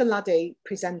 after Lade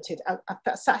presented,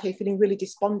 I sat here feeling really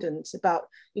despondent about,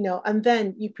 you know, and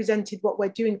then you presented what we're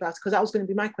doing about it, because that was going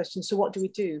to be my question. So what do we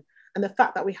do? And the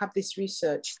fact that we have this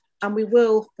research, and we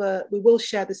will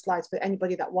share the slides for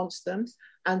anybody that wants them,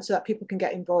 and so that people can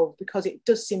get involved, because it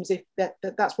does seem as if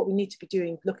that's what we need to be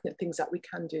doing, looking at things that we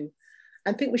can do.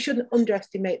 I think we shouldn't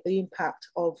underestimate the impact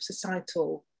of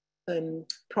societal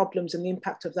problems and the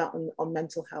impact of that on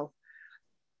mental health.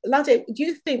 Lade,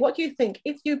 what do you think,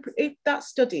 if that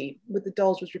study with the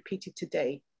dolls was repeated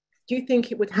today, do you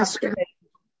think it would have to?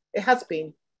 It has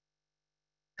been.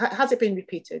 Has it been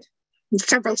repeated?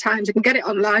 Several times. You can get it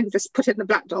online, just put in the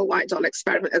black doll, white doll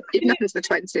experiment. It happens in the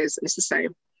 20s, and it's the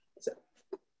same. So,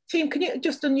 team, can you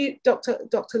just unmute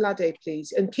Dr. Lade,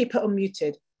 please, and keep her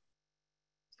unmuted?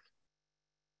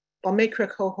 Or make her a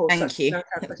co-host. Thank you.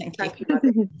 Thank you,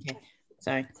 Lade. Okay.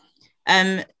 Sorry.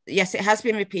 Yes, it has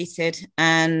been repeated,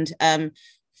 and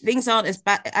things aren't as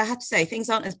bad. I have to say, things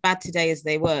aren't as bad today as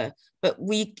they were. But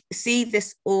we see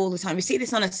this all the time. We see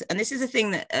this on us, and this is the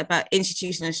thing about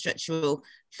institutional and structural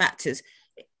factors.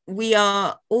 We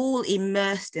are all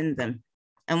immersed in them,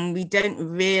 and we don't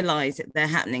realize that they're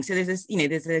happening. So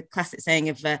there's a classic saying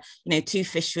of, two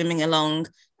fish swimming along,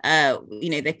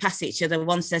 they pass each other.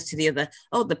 One says to the other,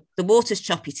 oh, the water's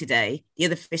choppy today. The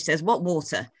other fish says, what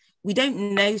water? We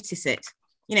don't notice it.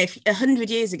 If 100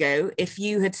 years ago, if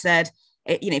you had said,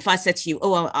 if I said to you,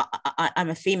 oh, I'm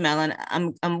a female and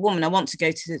I'm a woman, I want to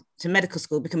go to medical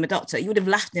school, become a doctor, you would have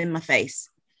laughed in my face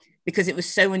because it was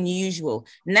so unusual.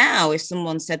 Now, if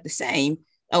someone said the same,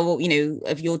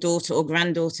 of your daughter or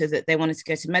granddaughter that they wanted to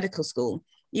go to medical school,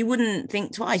 you wouldn't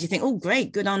think twice. You think, oh,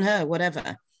 great, good on her,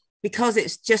 whatever, because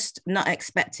it's just not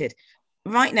expected.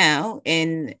 Right now,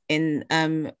 in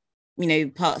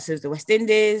parts of the West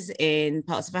Indies, in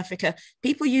parts of Africa,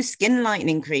 people use skin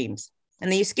lightening creams.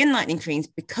 And they use skin lightening creams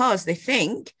because they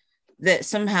think that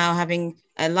somehow having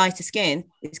a lighter skin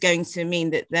is going to mean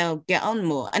that they'll get on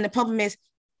more. And the problem is,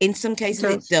 in some cases,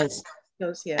 it does.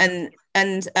 Yeah.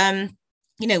 And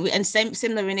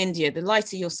similar in India, the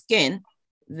lighter your skin,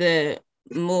 the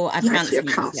more advanced you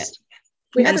get.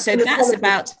 And so that's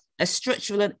about a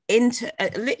structural,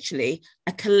 literally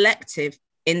a collective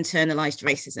internalized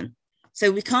racism.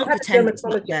 So we can't pretend it's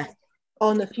not there.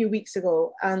 On a few weeks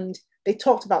ago, and they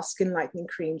talked about skin lightening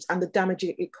creams and the damage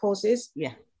it causes.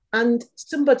 Yeah. And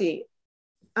somebody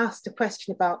asked a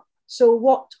question about, so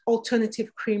what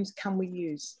alternative creams can we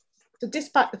use? So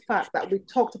despite the fact that we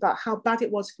talked about how bad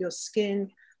it was for your skin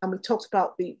and we talked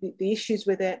about the issues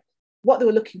with it, what they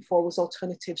were looking for was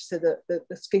alternatives to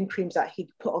the skin creams that he'd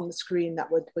put on the screen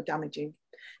that were damaging.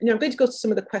 And I'm going to go to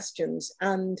some of the questions,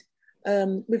 and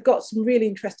we've got some really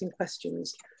interesting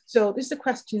questions. So this is a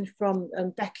question from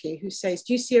Becky, who says,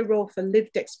 do you see a role for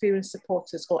lived experience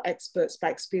supporters or experts by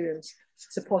experience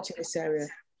supporting this area?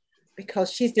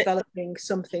 Because she's developing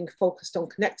something focused on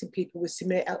connecting people with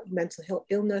severe mental health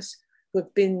illness who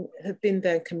have been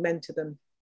there and can mentor them.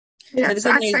 Yeah,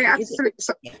 so I'd say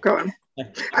absolutely. Go on. I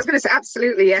was going to say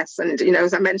absolutely yes. And,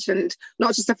 as I mentioned,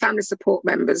 not just the family support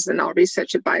members and our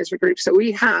research advisory group. So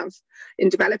we have, in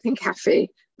developing CAFI,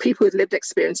 people with lived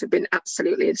experience have been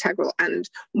absolutely integral. And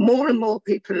more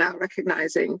people now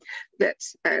recognizing that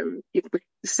the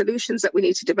solutions that we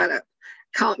need to develop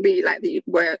can't be like they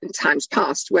were in times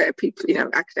past, where people,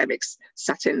 academics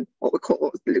sat in what we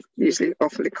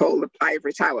often call the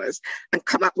ivory towers and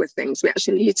come up with things. We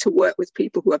actually need to work with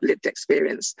people who have lived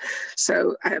experience.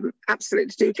 So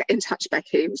absolutely do get in touch,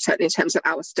 Becky, certainly in terms of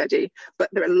our study, but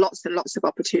there are lots and lots of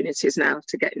opportunities now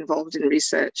to get involved in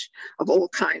research of all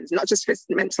kinds, not just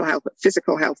mental health, but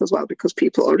physical health as well, because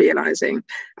people are realizing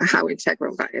how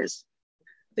integral that is.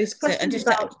 There's questions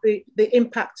about the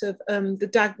impact of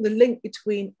the link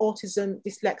between autism,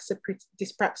 dyslexia,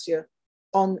 dyspraxia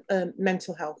on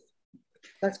mental health.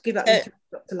 Let's give that to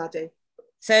Dr. Lade.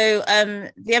 So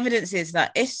the evidence is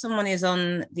that if someone is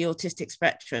on the autistic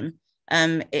spectrum,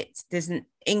 there's an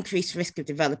increased risk of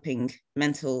developing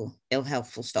mental ill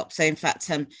health, full stop. So in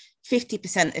fact,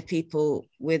 50% of people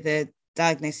with a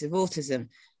diagnosis of autism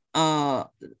are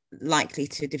likely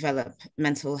to develop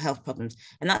mental health problems.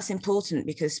 And that's important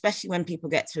because especially when people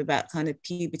get to about kind of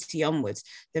puberty onwards,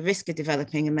 the risk of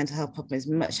developing a mental health problem is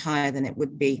much higher than it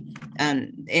would be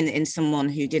in someone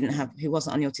who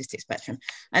wasn't on the autistic spectrum.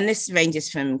 And this ranges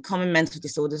from common mental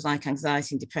disorders like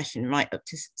anxiety and depression right up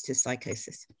to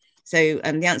psychosis. So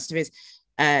the answer is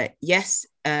yes,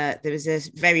 there is a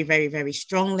very, very, very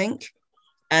strong link.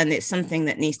 And it's something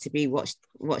that needs to be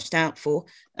watched out for.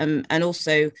 And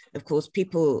also, of course,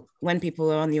 when people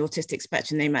are on the autistic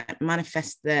spectrum, they might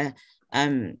manifest their,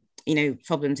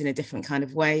 problems in a different kind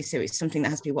of way. So it's something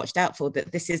that has to be watched out for,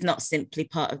 that this is not simply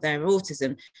part of their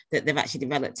autism, that they've actually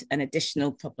developed an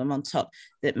additional problem on top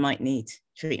that might need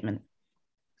treatment.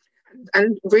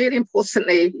 And really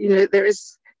importantly,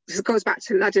 this goes back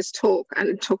to Lade's talk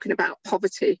and talking about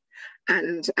poverty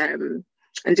and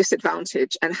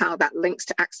disadvantage and how that links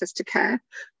to access to care.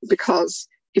 Because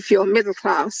if you're middle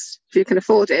class, if you can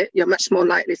afford it, you're much more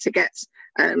likely to get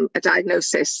a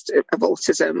diagnosis of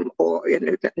autism or any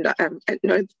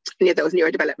of those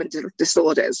neurodevelopmental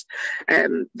disorders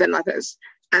than others.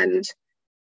 And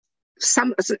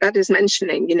some that is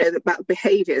mentioning, about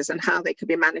behaviours and how they can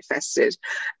be manifested,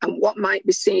 and what might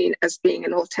be seen as being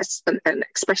an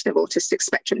expression of autistic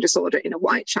spectrum disorder in a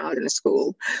white child in a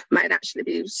school might actually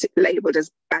be labelled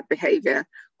as bad behaviour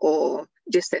or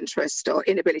disinterest or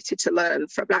inability to learn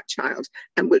for a black child,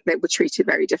 and they were treated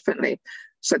very differently.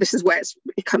 So this is where it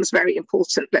becomes very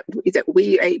important that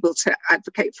we are able to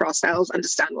advocate for ourselves,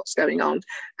 understand what's going on,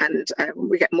 and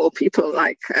we get more people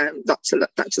like Dr.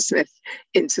 Smith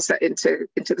into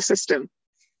the system.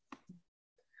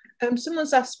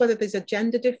 Someone's asked whether there's a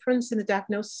gender difference in the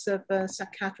diagnosis of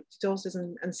psychiatric disorders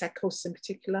and psychosis in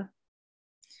particular.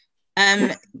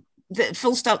 The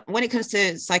full stop. When it comes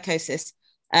to psychosis,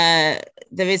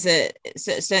 there is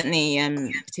certainly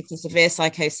particularly severe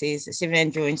psychosis, severe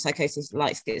enduring psychosis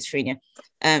like schizophrenia.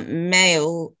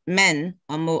 Men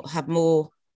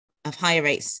have higher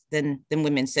rates than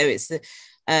women. So it's the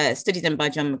study done by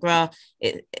John McGrath.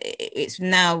 It's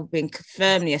now been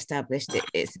firmly established.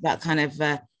 It's about kind of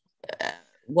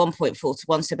 1.4 to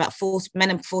 1, so about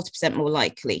men are 40% more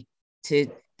likely to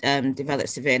develop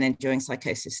severe and enduring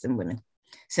psychosis than women.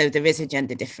 So there is a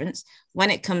gender difference. When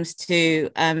it comes to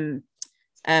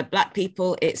Black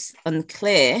people, it's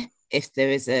unclear if there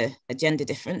is a gender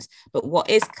difference, but what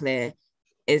is clear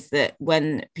is that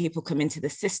when people come into the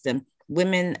system,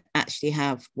 women actually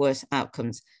have worse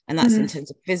outcomes, and that's in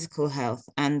terms of physical health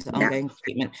and ongoing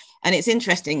treatment. And it's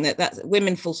interesting that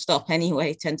women full stop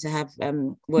anyway tend to have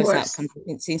worse outcomes.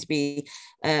 It seems to be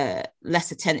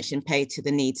less attention paid to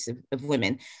the needs of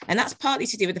women, and that's partly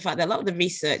to do with the fact that a lot of the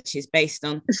research is based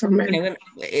on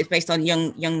it's based on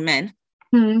young men,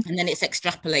 and then it's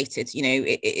extrapolated.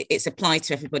 It's applied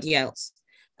to everybody else,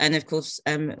 and of course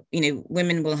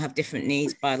women will have different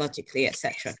needs biologically,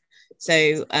 etc.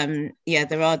 So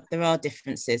there are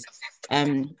differences,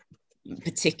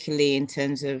 particularly in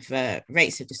terms of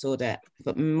rates of disorder,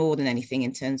 but more than anything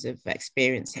in terms of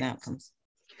experience and outcomes.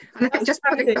 And I think just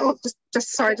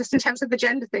in terms of the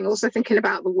gender thing, also thinking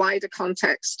about the wider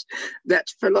context, that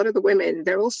for a lot of the women,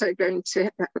 they're also going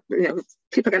to,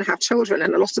 people are going to have children,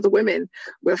 and a lot of the women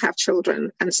will have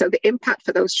children. And so the impact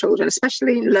for those children,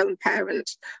 especially in lone parent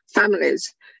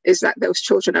families, is that those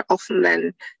children are often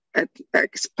then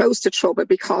exposed to trauma,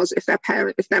 because if their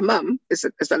mum is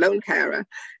a lone carer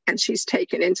and she's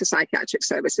taken into psychiatric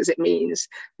services, it means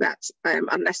that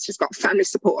unless she's got family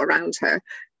support around her,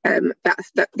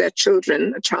 that their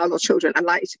children, a child or children, are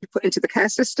likely to be put into the care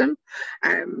system,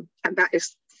 and that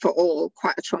is for all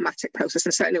quite a traumatic process.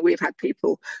 And certainly we've had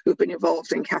people who've been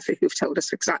involved in CAHN who've told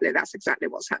us that's exactly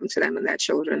what's happened to them and their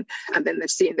children, and then they've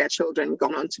seen their children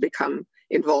gone on to become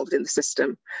involved in the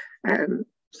system.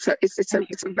 So it's a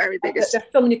very big issue. There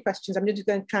are so many questions. I'm just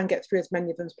going to try and get through as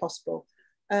many of them as possible.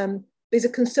 There's a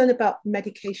concern about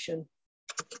medication,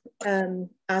 and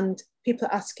people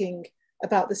are asking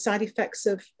about the side effects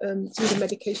of some of the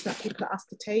medication that people are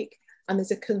asked to take, and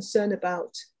there's a concern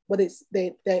about whether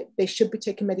they should be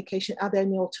taking medication. Are there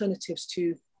any alternatives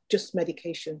to just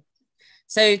medication?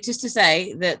 So just to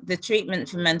say that the treatment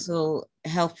for mental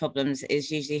health problems is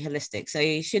usually holistic. So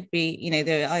you should be,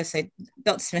 I say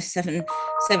Dr. Smith, seven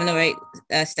or eight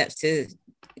steps to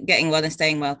getting well and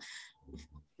staying well.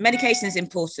 Medication is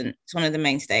important. It's one of the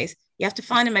mainstays. You have to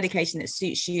find a medication that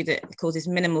suits you, that causes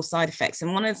minimal side effects.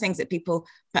 And one of the things that people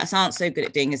perhaps aren't so good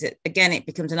at doing is that, again, it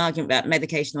becomes an argument about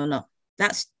medication or not.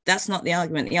 That's not the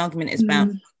argument. The argument is about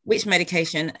which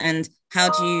medication and how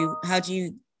do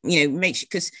you make sure,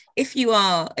 because if you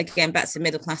are, again, back to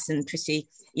middle class and pretty,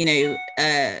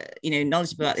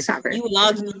 knowledgeable about this, you will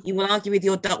argue with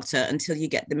your doctor until you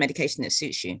get the medication that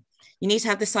suits you. You need to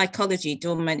have the psychology.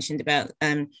 Dawn mentioned about,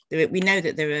 we know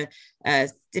that there are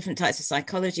different types of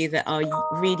psychology that are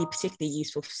really particularly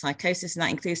useful for psychosis, and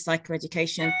that includes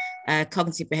psychoeducation,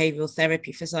 cognitive behavioral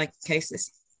therapy for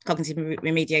psychosis, cognitive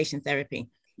remediation therapy.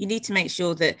 You need to make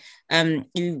sure that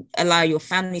you allow your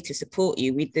family to support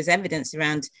you. There's evidence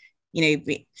around,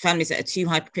 families that are too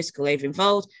hypercritical,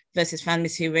 over-involved, versus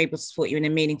families who are able to support you in a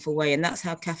meaningful way. And that's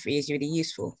how CAHN is really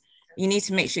useful. You need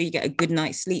to make sure you get a good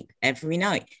night's sleep every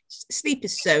night. Sleep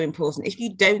is so important. If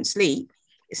you don't sleep,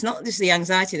 it's not just the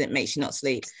anxiety that makes you not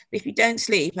sleep. But if you don't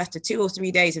sleep, after 2 or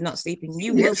 3 days of not sleeping,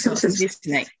 you will start to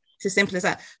hallucinate. It's as simple as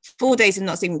that. 4 days of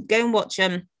not sleeping. Go and watch,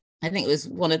 I think it was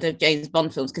one of the James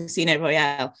Bond films, Casino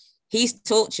Royale. He's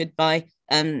tortured by,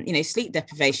 sleep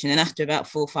deprivation. And after about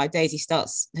 4 or 5 days, he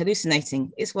starts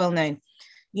hallucinating. It's well known.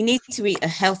 You need to eat a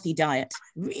healthy diet.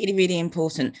 Really, really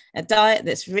important. A diet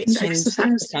that's rich in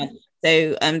exercise.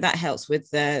 So that helps with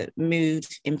mood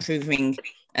improving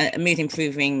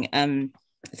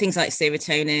things like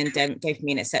serotonin,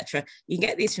 dopamine, etc. You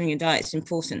get these from your diet. It's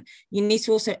important. You need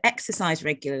to also exercise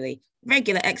regularly.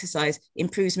 Regular exercise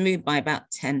improves mood by about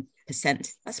 10%.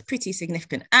 That's pretty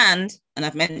significant. And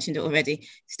I've mentioned it already,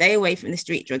 stay away from the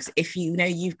street drugs. If you know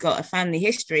you've got a family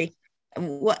history,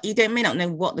 may not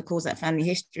know what the cause of that family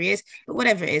history is, but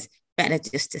whatever it is, better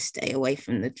just to stay away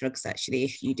from the drugs, actually,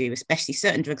 if you do, especially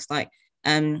certain drugs like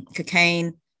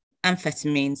cocaine,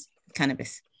 amphetamines,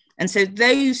 cannabis. And so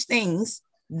those things,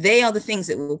 they are the things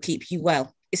that will keep you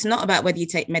well. It's not about whether you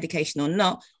take medication or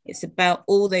not. It's about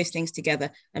all those things together.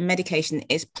 And medication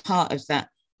is part of that,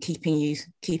 keeping you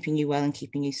well and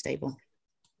keeping you stable.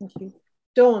 Thank you.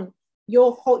 Dawn,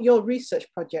 your research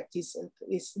project is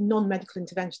non-medical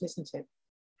intervention, isn't it?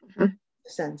 Mm-hmm.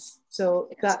 Sense. So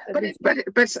that,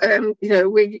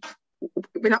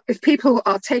 if people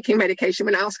are taking medication,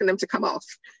 we're not asking them to come off.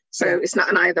 So it's not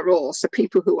an either or. So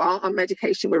people who are on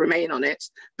medication will remain on it,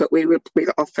 but we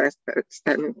offer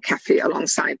CAHN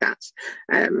alongside that.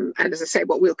 And as I say,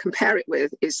 what we'll compare it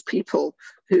with is people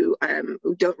who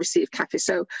don't receive CAHN.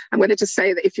 So I'm going to just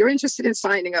say that if you're interested in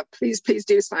signing up, please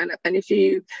do sign up. And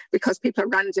because people are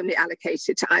randomly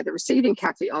allocated to either receiving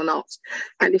CAHN or not,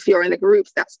 and if you're in a group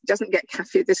that doesn't get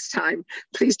CAHN this time,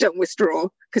 please don't withdraw,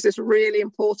 because it's really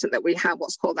important that we have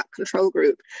what's called that control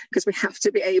group, because we have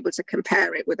to be able to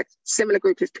compare it with a similar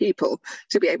group of people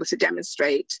to be able to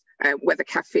demonstrate whether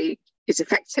CAHN is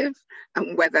effective,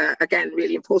 and whether, again,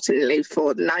 really importantly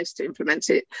for NICE to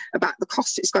implement it, about the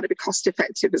cost. It's got to be cost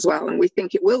effective as well, and we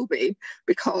think it will be,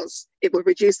 because it will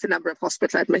reduce the number of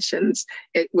hospital admissions,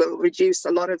 it will reduce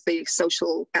a lot of the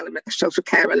social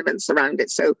care elements around it.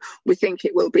 So we think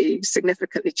it will be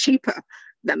significantly cheaper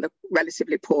than the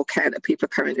relatively poor care that people are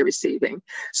currently receiving.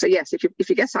 So yes, if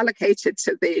you get allocated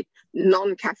to the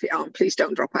non-CAHN arm, please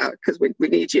don't drop out, because we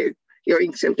need you. You're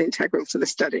integral to the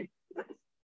study.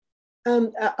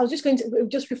 I was just going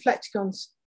to reflect on,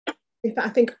 in fact, I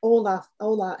think all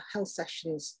our health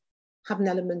sessions have an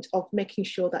element of making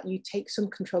sure that you take some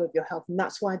control of your health, and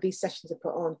that's why these sessions are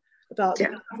put on, about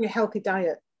having a healthy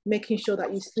diet, making sure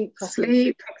that you sleep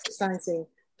properly, exercising.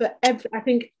 But I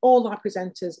think all our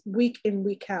presenters, week in,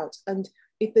 week out, and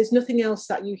if there's nothing else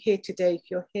that you hear today, if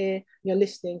you're here, you're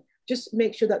listening, just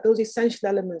make sure that those essential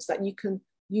elements that you can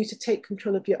use to take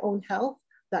control of your own health,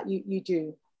 that you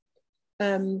do.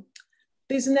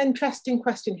 There's an interesting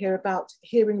question here about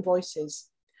hearing voices.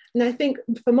 And I think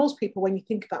for most people, when you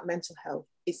think about mental health,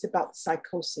 it's about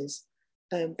psychosis.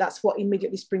 That's what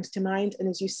immediately springs to mind. And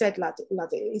as you said,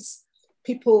 Lade,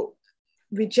 people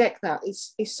reject that.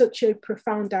 It's such a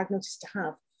profound diagnosis to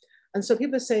have. And so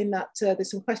people are saying that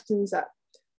there's some questions that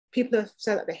people have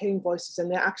said that they're hearing voices and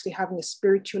they're actually having a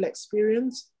spiritual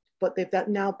experience, but they've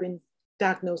now been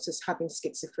diagnosed as having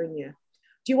schizophrenia.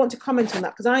 Do you want to comment on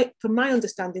that? Because from my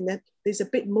understanding, that there's a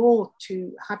bit more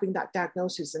to having that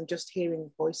diagnosis than just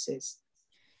hearing voices.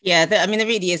 Yeah, there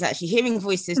really is actually. Hearing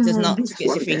voices does not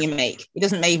schizophrenia make. It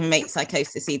doesn't even make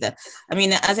psychosis either. I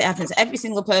mean, as it happens, every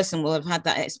single person will have had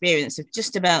that experience of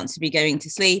just about to be going to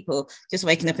sleep or just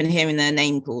waking up and hearing their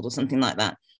name called or something like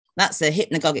that. That's a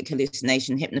hypnagogic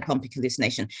hallucination, hypnopompic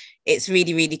hallucination. It's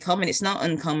really, really common. It's not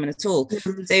uncommon at all.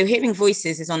 So hearing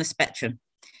voices is on a spectrum.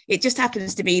 It just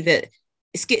happens to be that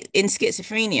in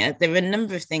schizophrenia, there are a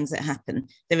number of things that happen.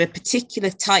 There are particular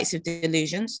types of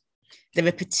delusions. There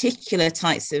are particular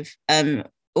types of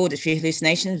auditory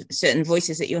hallucinations, certain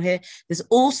voices that you'll hear. There's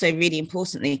also, really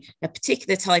importantly, a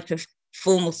particular type of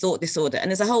formal thought disorder. And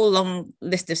there's a whole long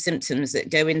list of symptoms that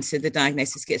go into the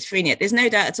diagnosis of schizophrenia. There's no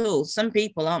doubt at all, some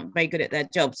people aren't very good at their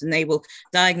jobs and they will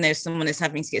diagnose someone as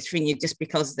having schizophrenia just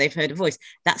because they've heard a voice.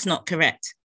 That's not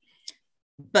correct.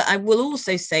 But I will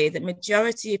also say that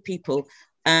majority of people,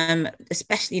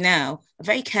 especially now, are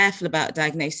very careful about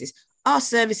diagnosis. Our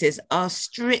services are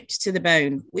stripped to the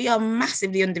bone. We are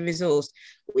massively under-resourced.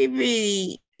 We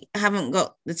really haven't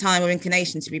got the time or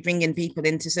inclination to be bringing people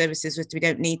into services which we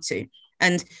don't need to.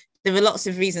 And there are lots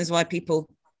of reasons why people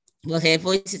will hear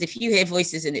voices. If you hear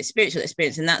voices and it's spiritual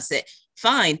experience and that's it,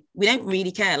 fine. We don't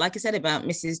really care. Like I said about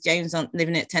Mrs. Jones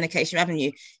living at 10 Acacia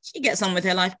Avenue, she gets on with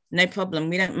her life, no problem.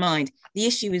 We don't mind. The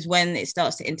issue is when it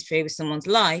starts to interfere with someone's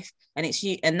life, and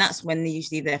that's when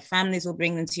usually their families will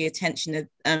bring them to your attention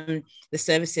of the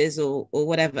services or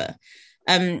whatever.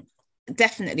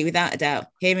 Definitely, without a doubt,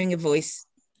 hearing a voice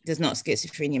does not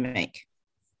schizophrenia make.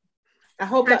 I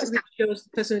hope that shows the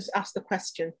person who's asked the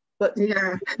question. But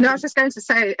yeah, no, I was just going to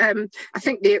say, I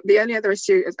think the only other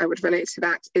issue I would relate to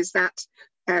that is that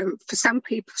for some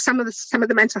people, some of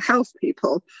the mental health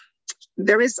people,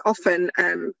 there is often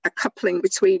a coupling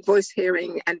between voice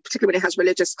hearing and particularly when it has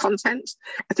religious content.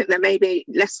 I think they may be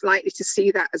less likely to see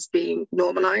that as being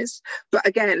normalized. But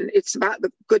again, it's about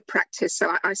the good practice.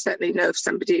 So I certainly know of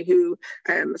somebody who,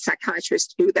 a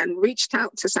psychiatrist, who then reached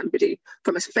out to somebody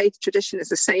from a faith tradition as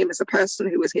the same as a person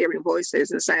who was hearing voices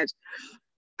and said,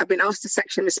 I've been asked to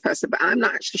section this person, but I'm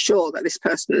not actually sure that this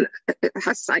person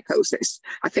has psychosis.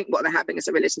 I think what they're having is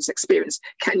a religious experience.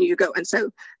 Can you go? And so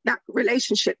that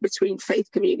relationship between faith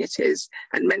communities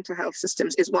and mental health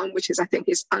systems is one which is, I think,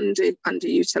 is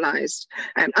underutilized.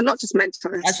 And not just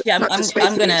mental health. Actually, I'm just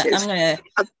going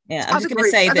to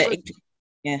say that.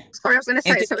 Yeah. Sorry, I was going to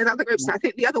say, so with other groups, I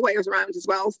think the other way is around as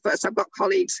well. First, I've got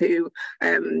colleagues who,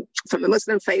 from the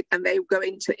Muslim faith, and they go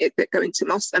into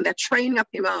mosques and they're training up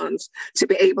imams to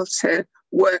be able to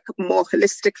work more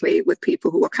holistically with people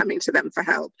who are coming to them for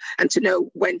help and to know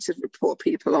when to report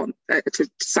people on, to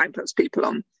signpost people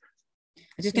on.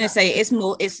 I'm just going to say it's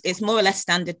more or less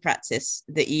standard practice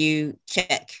that you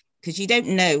check, because you don't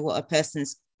know what a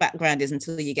person's background is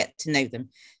until you get to know them.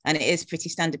 And it is pretty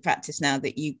standard practice now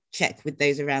that you check with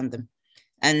those around them.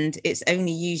 And it's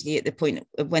only usually at the point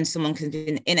of when someone can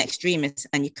be in extremis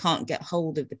and you can't get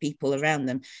hold of the people around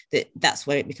them, that's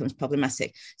where it becomes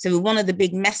problematic. So one of the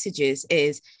big messages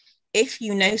is, if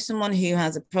you know someone who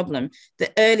has a problem,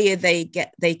 the earlier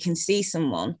they can see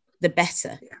someone, the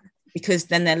better. Yeah. Because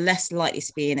then they're less likely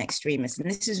to be an extremist.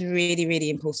 And this is a really, really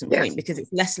important point, because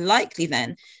it's less likely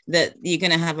then that you're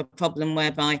going to have a problem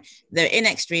whereby they're in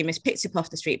extremist, picked up off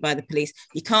the street by the police.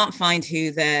 You can't find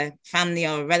who their family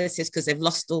or relatives because they've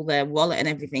lost all their wallet and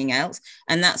everything else.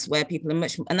 And that's where people are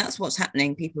and that's what's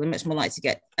happening. People are much more likely to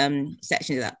get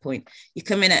sectioned at that point. You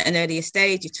come in at an earlier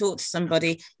stage, you talk to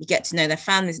somebody, you get to know their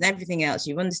families and everything else.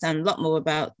 You understand a lot more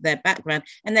about their background,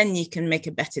 and then you can make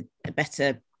a better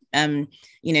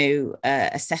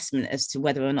assessment as to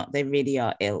whether or not they really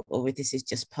are ill, or if this is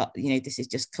just this is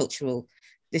just cultural.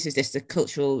 This is just a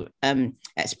cultural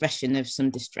expression of some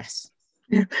distress.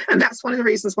 Yeah, and that's one of the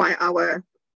reasons why our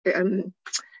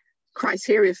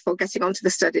criteria for getting onto the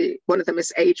study, one of them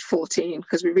is age 14,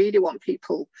 because we really want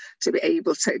people to be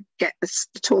able to get the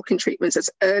talking treatments as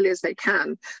early as they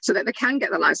can, so that they can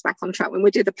get their lives back on track. When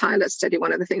we did the pilot study,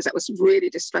 one of the things that was really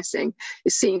distressing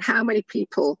is seeing how many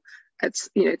people had,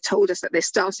 told us that they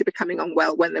started becoming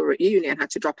unwell when they were at uni and had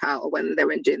to drop out, or when they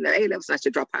were doing their A-levels and had to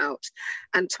drop out.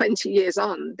 And 20 years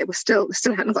on, they still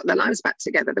hadn't got their lives back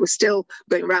together. They were still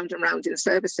going round and round in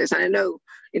services. And I know,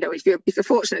 if you're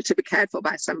fortunate to be cared for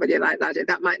by somebody like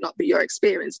that might not be your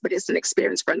experience, but it's an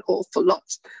experience for an awful lot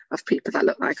of people that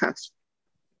look like us.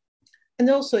 And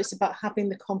also it's about having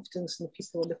the confidence in the people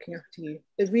who are looking after you.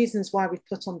 The reasons why we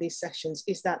put on these sessions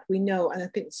is that we know, and I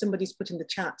think somebody's put in the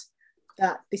chat,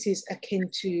 that this is akin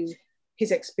to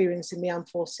his experience in the armed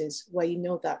forces, where you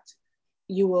know that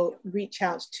you will reach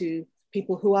out to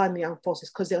people who are in the armed forces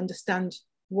because they understand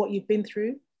what you've been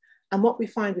through. And what we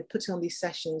find with putting on these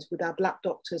sessions with our Black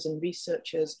doctors and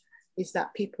researchers is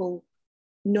that people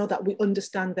know that we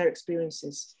understand their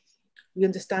experiences. We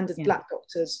understand as Black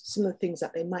doctors some of the things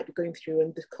that they might be going through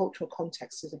and the cultural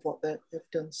contexts of what they've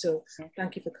done. So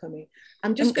thank you for coming.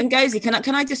 I'm just and Gozi,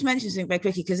 can I just mention something very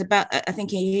quickly, because about I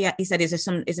think he said, is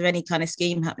there any kind of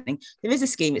scheme happening? There is a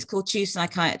scheme. It's called Choose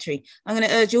Psychiatry. I'm going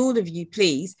to urge all of you,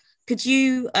 please, could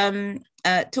you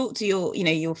talk to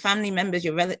your family members,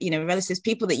 your relatives,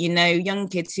 people that young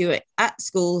kids who are at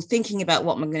school thinking about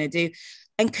what I'm going to do,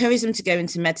 encourage them to go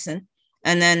into medicine.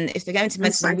 And then if they go into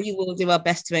medicine, we will do our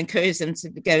best to encourage them to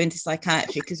go into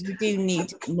psychiatry, because we do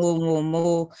need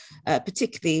more,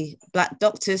 particularly Black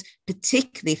doctors,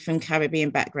 particularly from Caribbean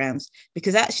backgrounds,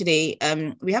 because actually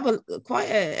we have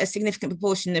quite a significant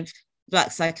proportion of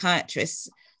Black psychiatrists,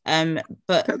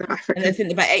 but and I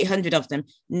think about 800 of them,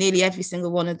 nearly every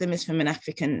single one of them is from an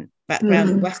African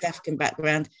background, West African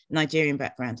background, Nigerian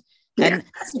background. And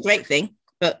that's a great thing.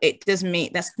 But it doesn't mean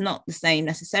that's not the same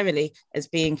necessarily as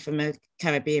being from a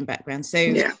Caribbean background. So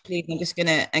please, I'm just going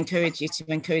to encourage you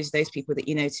to encourage those people that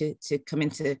to come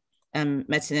into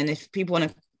medicine. And if people want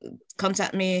to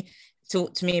contact me,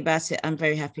 talk to me about it, I'm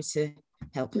very happy to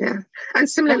help. Yeah, and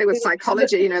similarly with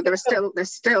psychology,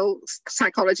 there's still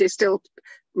psychology is still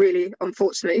really,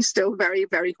 unfortunately, still very,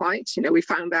 very white. We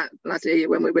found that last year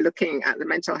when we were looking at the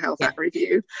Mental Health Act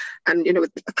review, and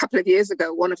a couple of years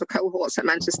ago, one of the cohorts at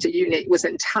Manchester Uni was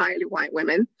entirely white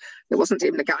women. There wasn't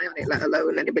even a guy on it, let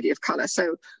alone anybody of colour.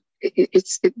 So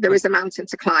there is a mountain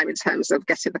to climb in terms of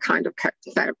getting the kind of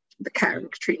the care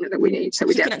and treatment that we need. So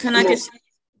can I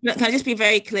just be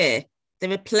very clear?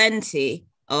 There are plenty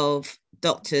of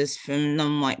doctors from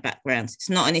non-white backgrounds. It's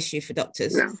not an issue for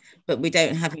doctors, but we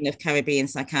don't have enough Caribbean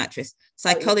psychiatrists.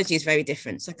 Psychology is very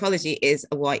different. Psychology is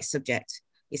a white subject,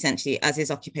 essentially, as is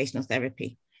occupational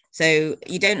therapy. So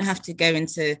you don't have to go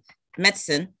into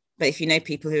medicine, but if you know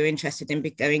people who are interested in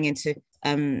going into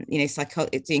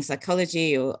doing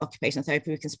psychology or occupational therapy,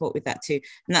 we can support with that too.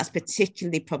 And that's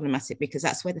particularly problematic because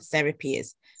that's where the therapy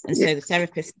is. And so the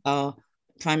therapists are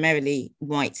primarily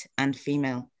white and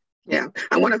female. Yeah,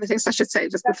 and one of the things I should say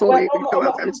just before we go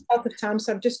up, I'm out of time,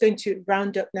 so I'm just going to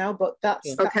round up now. But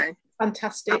that's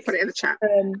fantastic. I'll put it in the chat.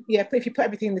 But if you put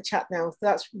everything in the chat now,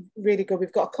 that's really good.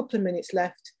 We've got a couple of minutes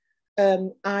left.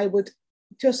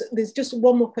 There's just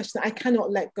one more question that I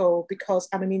cannot let go because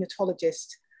I'm a neonatologist,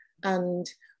 and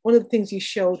one of the things you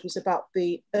showed was about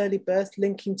the early birth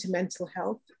linking to mental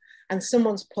health, and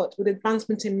someone's put, with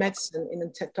advancement in medicine and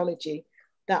in technology,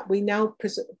 that we now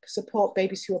support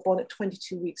babies who are born at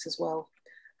 22 weeks as well.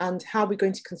 And how we're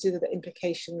going to consider the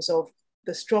implications of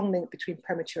the strong link between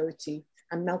prematurity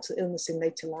and mental illness in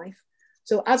later life.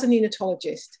 So as a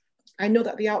neonatologist, I know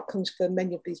that the outcomes for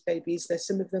many of these babies, there's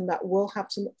some of them that will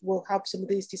have some of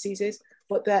these diseases,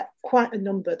 but there are quite a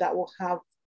number that will have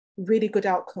really good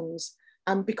outcomes.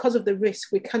 And because of the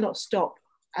risk, we cannot stop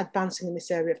advancing in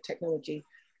this area of technology.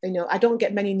 You know, I don't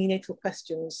get many neonatal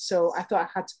questions, so I thought I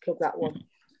had to plug that one.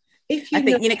 If you I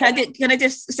think, can I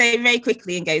just say very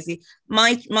quickly, Ngozi,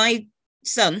 my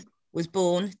son was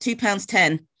born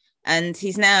 £2.10, and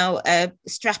he's now a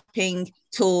strapping,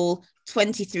 tall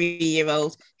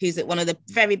 23-year-old who's at one of the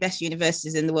very best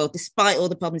universities in the world, despite all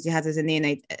the problems he had as a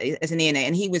neonate,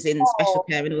 and he was in special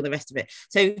care and all the rest of it.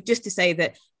 So just to say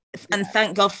that, and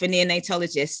thank God for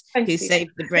neonatologists who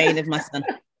saved the brain of my son.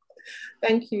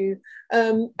 Thank you.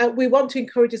 We want to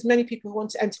encourage as many people who want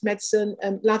to enter medicine.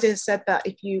 Lade has said that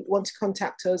if you want to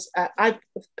contact us, I've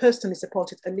personally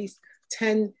supported at least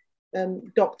 10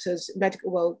 doctors,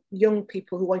 young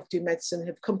people who want to do medicine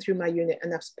have come through my unit,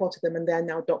 and I've supported them, and they're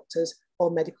now doctors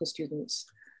or medical students.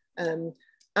 And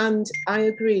I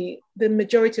agree, the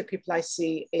majority of people I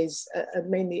see is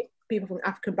mainly people from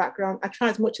African background. I try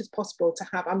as much as possible to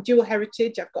have, I'm dual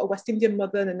heritage, I've got a West Indian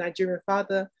mother and a Nigerian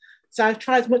father. So I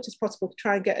try as much as possible to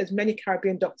try and get as many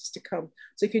Caribbean doctors to come.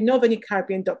 So if you know of any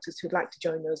Caribbean doctors who'd like to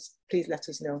join us, please let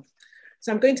us know.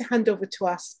 So I'm going to hand over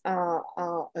to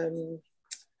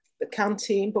the CAHN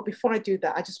team. But before I do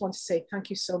that, I just want to say thank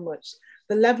you so much.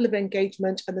 The level of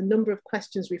engagement and the number of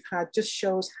questions we've had just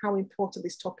shows how important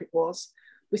this topic was.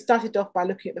 We started off by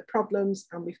looking at the problems,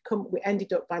 and we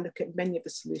ended up by looking at many of the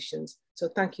solutions. So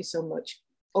thank you so much.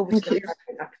 Over to the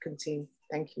African team.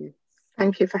 Thank you.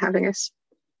 Thank you for having us.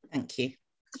 Thank you.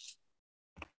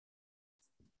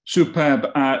 Superb.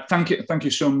 Thank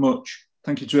you so much.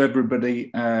 Thank you to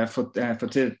everybody for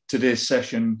today's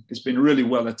session. It's been really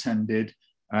well attended.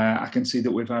 I can see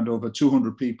that we've had over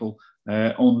 200 people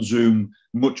on Zoom,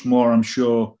 much more, I'm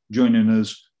sure, joining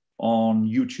us on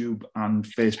YouTube and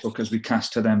Facebook as we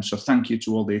cast to them. So thank you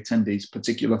to all the attendees.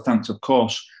 Particular thanks, of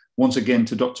course, once again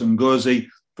to Dr. Ngozi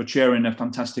for chairing a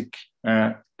fantastic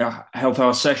health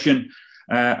hour session.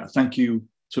 Thank you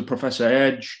to Professor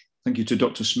Edge. Thank you to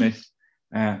Dr. Smith.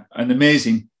 An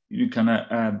amazing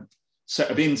set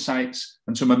of insights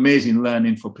and some amazing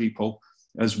learning for people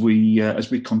as we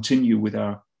continue with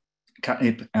our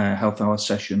CATHIP health hour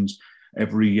sessions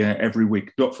every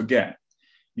week. Don't forget,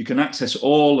 you can access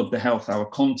all of the health hour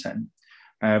content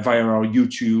via our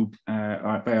YouTube,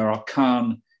 via our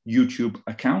CAHN YouTube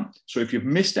account. So if you've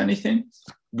missed anything,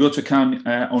 go to CAHN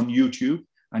on YouTube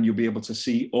and you'll be able to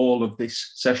see all of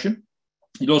this session.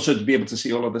 You'll also be able to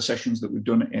see all of the sessions that we've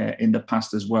done in the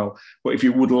past as well. But if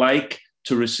you would like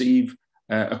to receive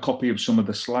a copy of some of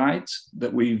the slides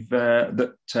that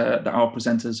that our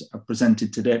presenters have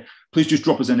presented today, please just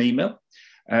drop us an email.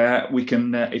 We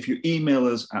can, if you email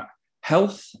us at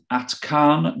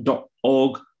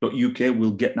health@cahn.org.uk,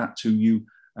 we'll get that to you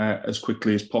as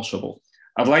quickly as possible.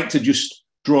 I'd like to just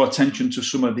draw attention to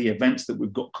some of the events that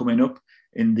we've got coming up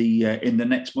in the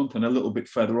next month and a little bit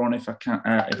further on, if I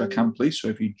can, please. So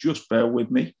if you just bear with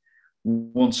me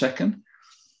 1 second.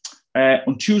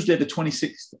 On Tuesday, the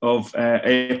 26th of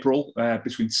April,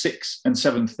 between 6 and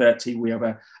 7:30, we have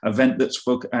an event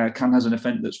CAHN has an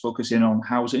event that's focusing on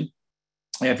housing.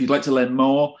 If you'd like to learn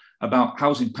more about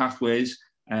housing pathways,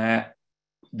 the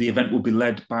event will be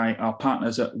led by our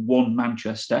partners at One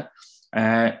Manchester.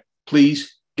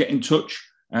 Please get in touch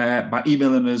by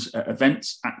emailing us at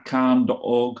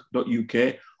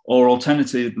events@cahn.org.uk, or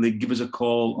alternatively, give us a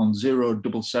call on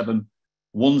 077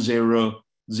 10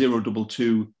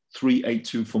 022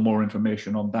 382 for more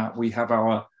information on that. We have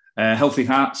our Healthy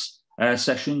Hearts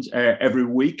sessions every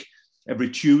week, every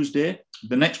Tuesday.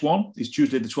 The next one is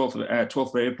Tuesday, the 12th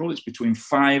of April. It's between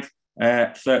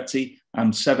 5:30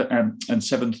 and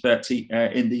 7:30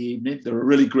 in the evening. They're a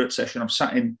really great session. I've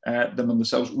sat in them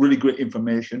themselves. Really great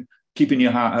information, keeping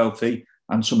your heart healthy,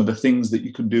 and some of the things that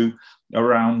you can do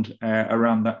around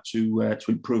that to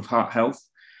improve heart health.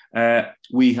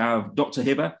 We have Dr.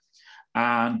 Hiba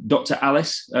and Dr.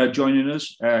 Alice joining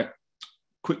us.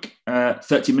 Quick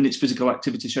 30 minutes physical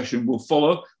activity session will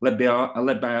follow, led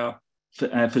by our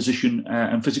physician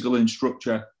and physical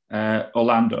instructor,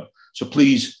 Orlando. So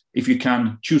please, if you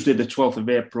can, Tuesday the 12th of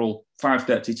April,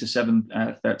 5:30 to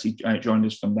 7:30, join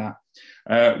us from that.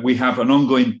 We have an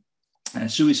ongoing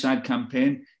suicide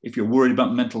campaign. If you're worried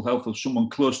about mental health of someone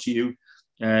close to you,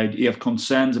 you have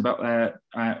concerns about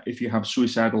if you have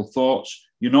suicidal thoughts,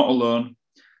 you're not alone.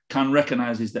 CAHN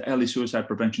recognises that early suicide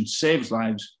prevention saves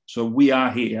lives, so we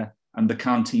are here and the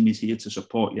CAHN team is here to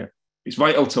support you. It's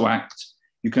vital to act.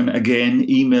 You can again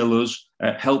email us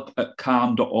at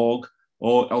help@cahn.org,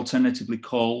 or alternatively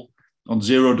call on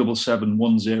 077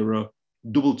 10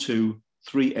 22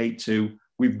 382.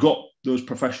 We've got those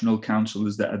professional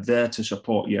counsellors that are there to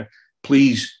support you.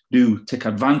 Please do take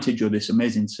advantage of this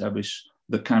amazing service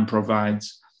that CAHN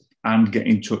provides and get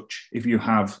in touch if you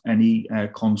have any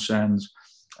concerns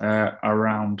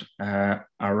around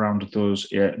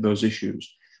those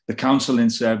issues. The counselling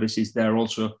service is there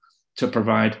also to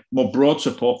provide more broad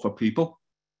support for people.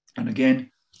 And again,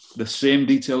 the same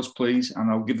details, please, and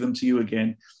I'll give them to you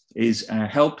again, is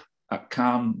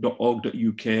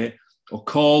help@cahn.org.uk, or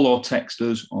call or text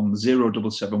us on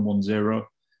 07710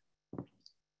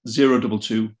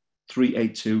 022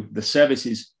 382. The service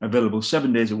is available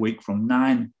 7 days a week from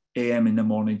 9 a.m. in the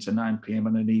morning to 9 p.m.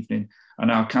 in the evening.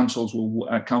 And our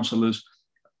counsellors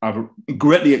are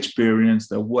greatly experienced.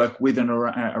 They'll work with and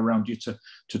around you to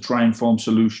try and form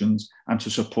solutions and to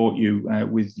support you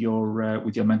with your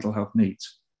mental health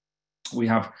needs. We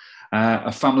have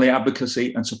a family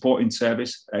advocacy and supporting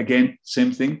service. Again,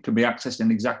 same thing, can be accessed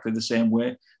in exactly the same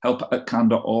way,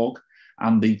 help@cahn.org,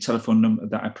 and the telephone number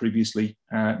that I previously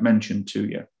mentioned to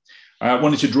you. I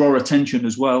wanted to draw attention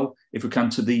as well, if we can,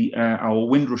 to our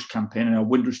Windrush campaign and our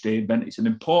Windrush Day event. It's an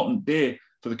important day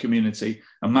for the community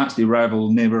and marks the arrival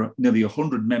of nearly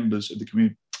 100 members of the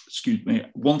community,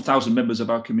 1,000 members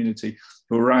of our community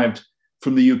who arrived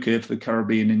from the UK from the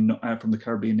Caribbean in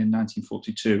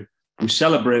 1942. We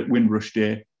celebrate Windrush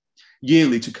Day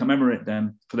yearly to commemorate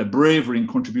them for their bravery and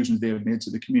contributions they have made to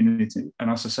the community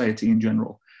and our society in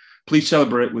general. Please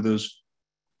celebrate with us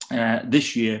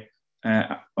this year.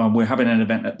 We're having an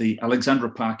event at the Alexandra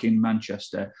Park in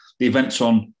Manchester. The event's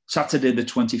on Saturday, the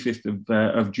 25th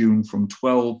of June, from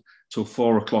 12 till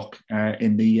 4 o'clock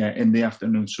in the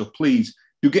afternoon. So please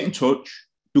do get in touch.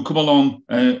 Do come along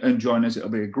and join us. It'll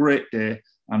be a great day.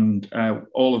 And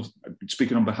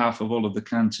speaking on behalf of all of the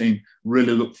CAHN team,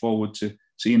 really look forward to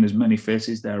seeing as many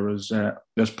faces there as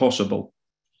possible.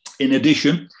 In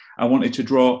addition, I wanted to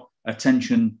draw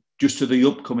attention just to the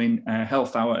upcoming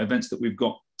Health Hour events that we've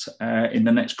got in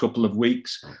the next couple of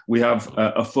weeks. We have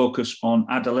a focus on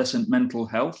adolescent mental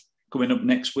health coming up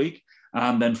next week.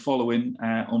 And then following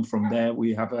on from there,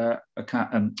 we have a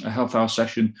Health Hour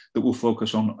session that will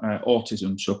focus on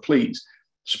autism. So please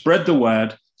spread the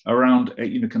word around,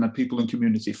 kind of people in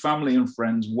community, family and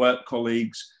friends, work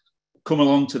colleagues. Come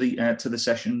along to the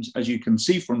sessions. As you can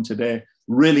see from today,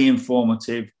 really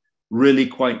informative, really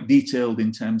quite detailed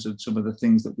in terms of some of the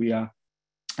things that we are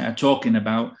talking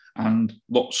about, and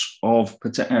lots of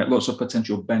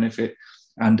potential benefit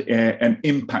and an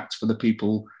impact for the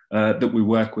people that we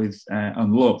work with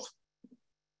and love.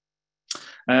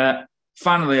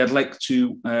 Finally, I'd like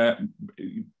to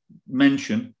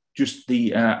mention just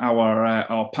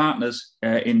our partners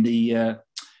in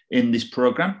this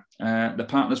program. The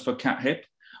partners for CATHIP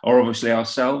are obviously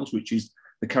ourselves, which is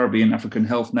the Caribbean African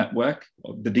Health Network.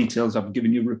 The details I've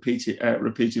given you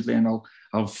repeatedly, and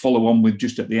I'll follow on with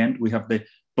just at the end. We have the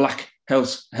Black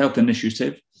Health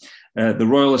Initiative, the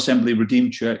Royal Assembly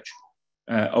Redeemed Church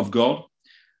of God,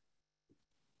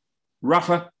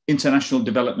 RAFA International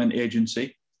Development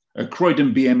Agency,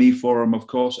 Croydon BME Forum, of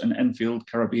course, and Enfield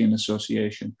Caribbean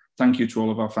Association. Thank you to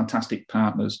all of our fantastic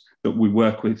partners that we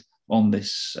work with on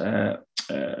this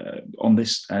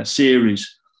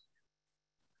series.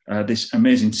 This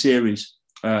amazing series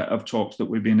of talks that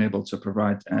we've been able to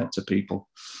provide to people.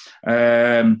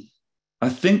 I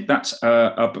think that's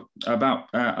about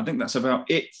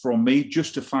it from me.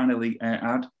 Just to finally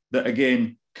add that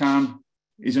again, CAHN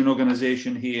is an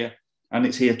organisation here, and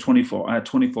it's here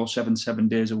 24/7, 7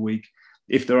 days a week.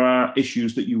 If there are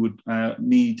issues that you would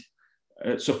need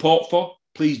support for,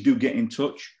 please do get in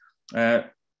touch. I'm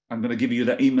going to give you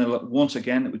that email once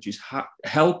again, which is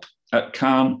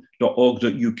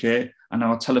help@cahn.org.uk, and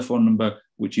our telephone number,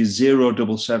 which is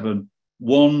 077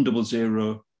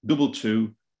 100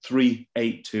 22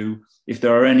 382. If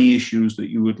there are any issues that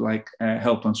you would like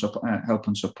help and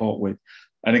support with.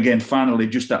 And again, finally,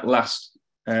 just that last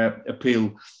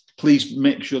appeal. Please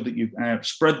make sure that you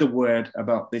spread the word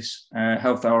about this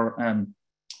health hour,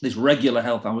 this regular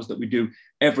health hours that we do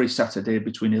every Saturday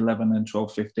between 11 and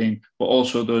 12:15, but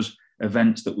also those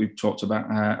events that we've talked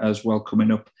about as well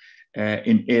coming up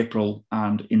in April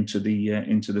and into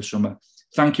the summer.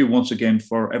 Thank you once again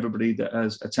for everybody that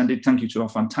has attended. Thank you to our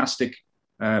fantastic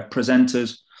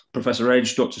presenters, Professor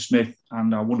Edge, Dr. Smith,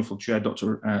 and our wonderful chair,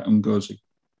 Dr. Ngozi.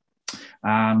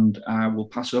 And I will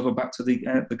pass over back to the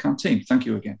CAHN team. Thank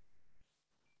you again.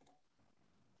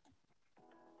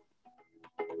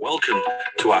 Welcome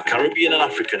to our Caribbean and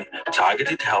African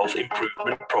Targeted Health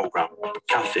Improvement Programme,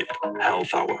 CATHIP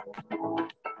Health Hour.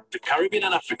 The Caribbean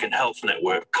and African Health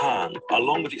Network, CAHN,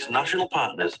 along with its national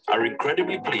partners, are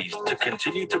incredibly pleased to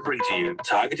continue to bring to you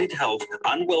targeted health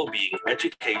and well-being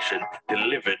education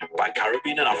delivered by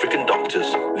Caribbean and African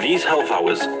doctors. These health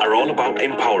hours are all about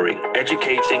empowering,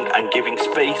 educating and giving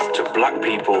space to Black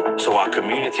people so our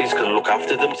communities can look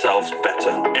after themselves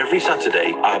better. Every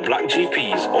Saturday, our Black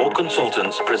GPs or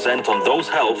consultants present on those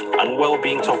health and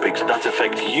well-being topics that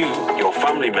affect you, your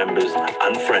family members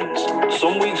and friends.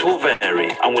 Some weeks will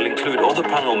vary and will include other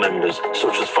panel members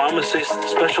such as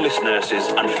pharmacists, specialist nurses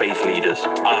and faith leaders.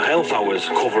 Our health hours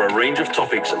cover a range of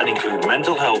topics and include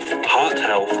mental health, heart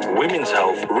health, women's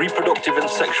health, reproductive and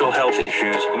sexual health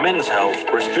issues, men's health,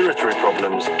 respiratory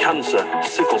problems, cancer,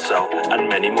 sickle cell and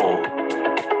many more.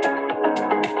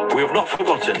 We have not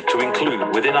forgotten to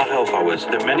include within our health hours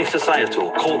the many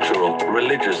societal, cultural,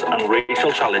 religious and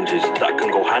racial challenges that can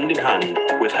go hand in hand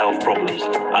with health problems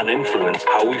and influence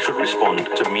how we should respond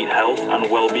to meet health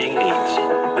and well-being needs.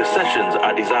 The sessions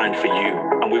are designed for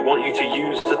you and we want you to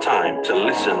use the time to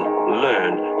listen,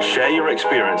 learn, share your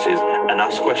experiences and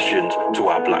ask questions to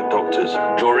our Black doctors.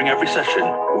 During every session,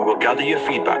 we will gather your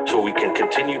feedback so we can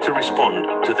continue to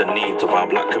respond to the needs of our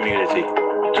Black community.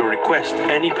 To request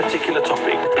any particular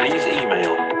topic, please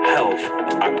email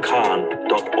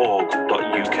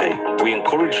health@cahn.org.uk. We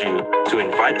encourage you to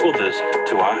invite others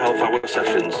to our health hour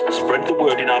sessions. Spread the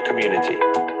word in our community.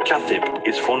 CATHIP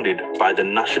is funded by the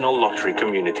National Lottery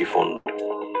Community Fund.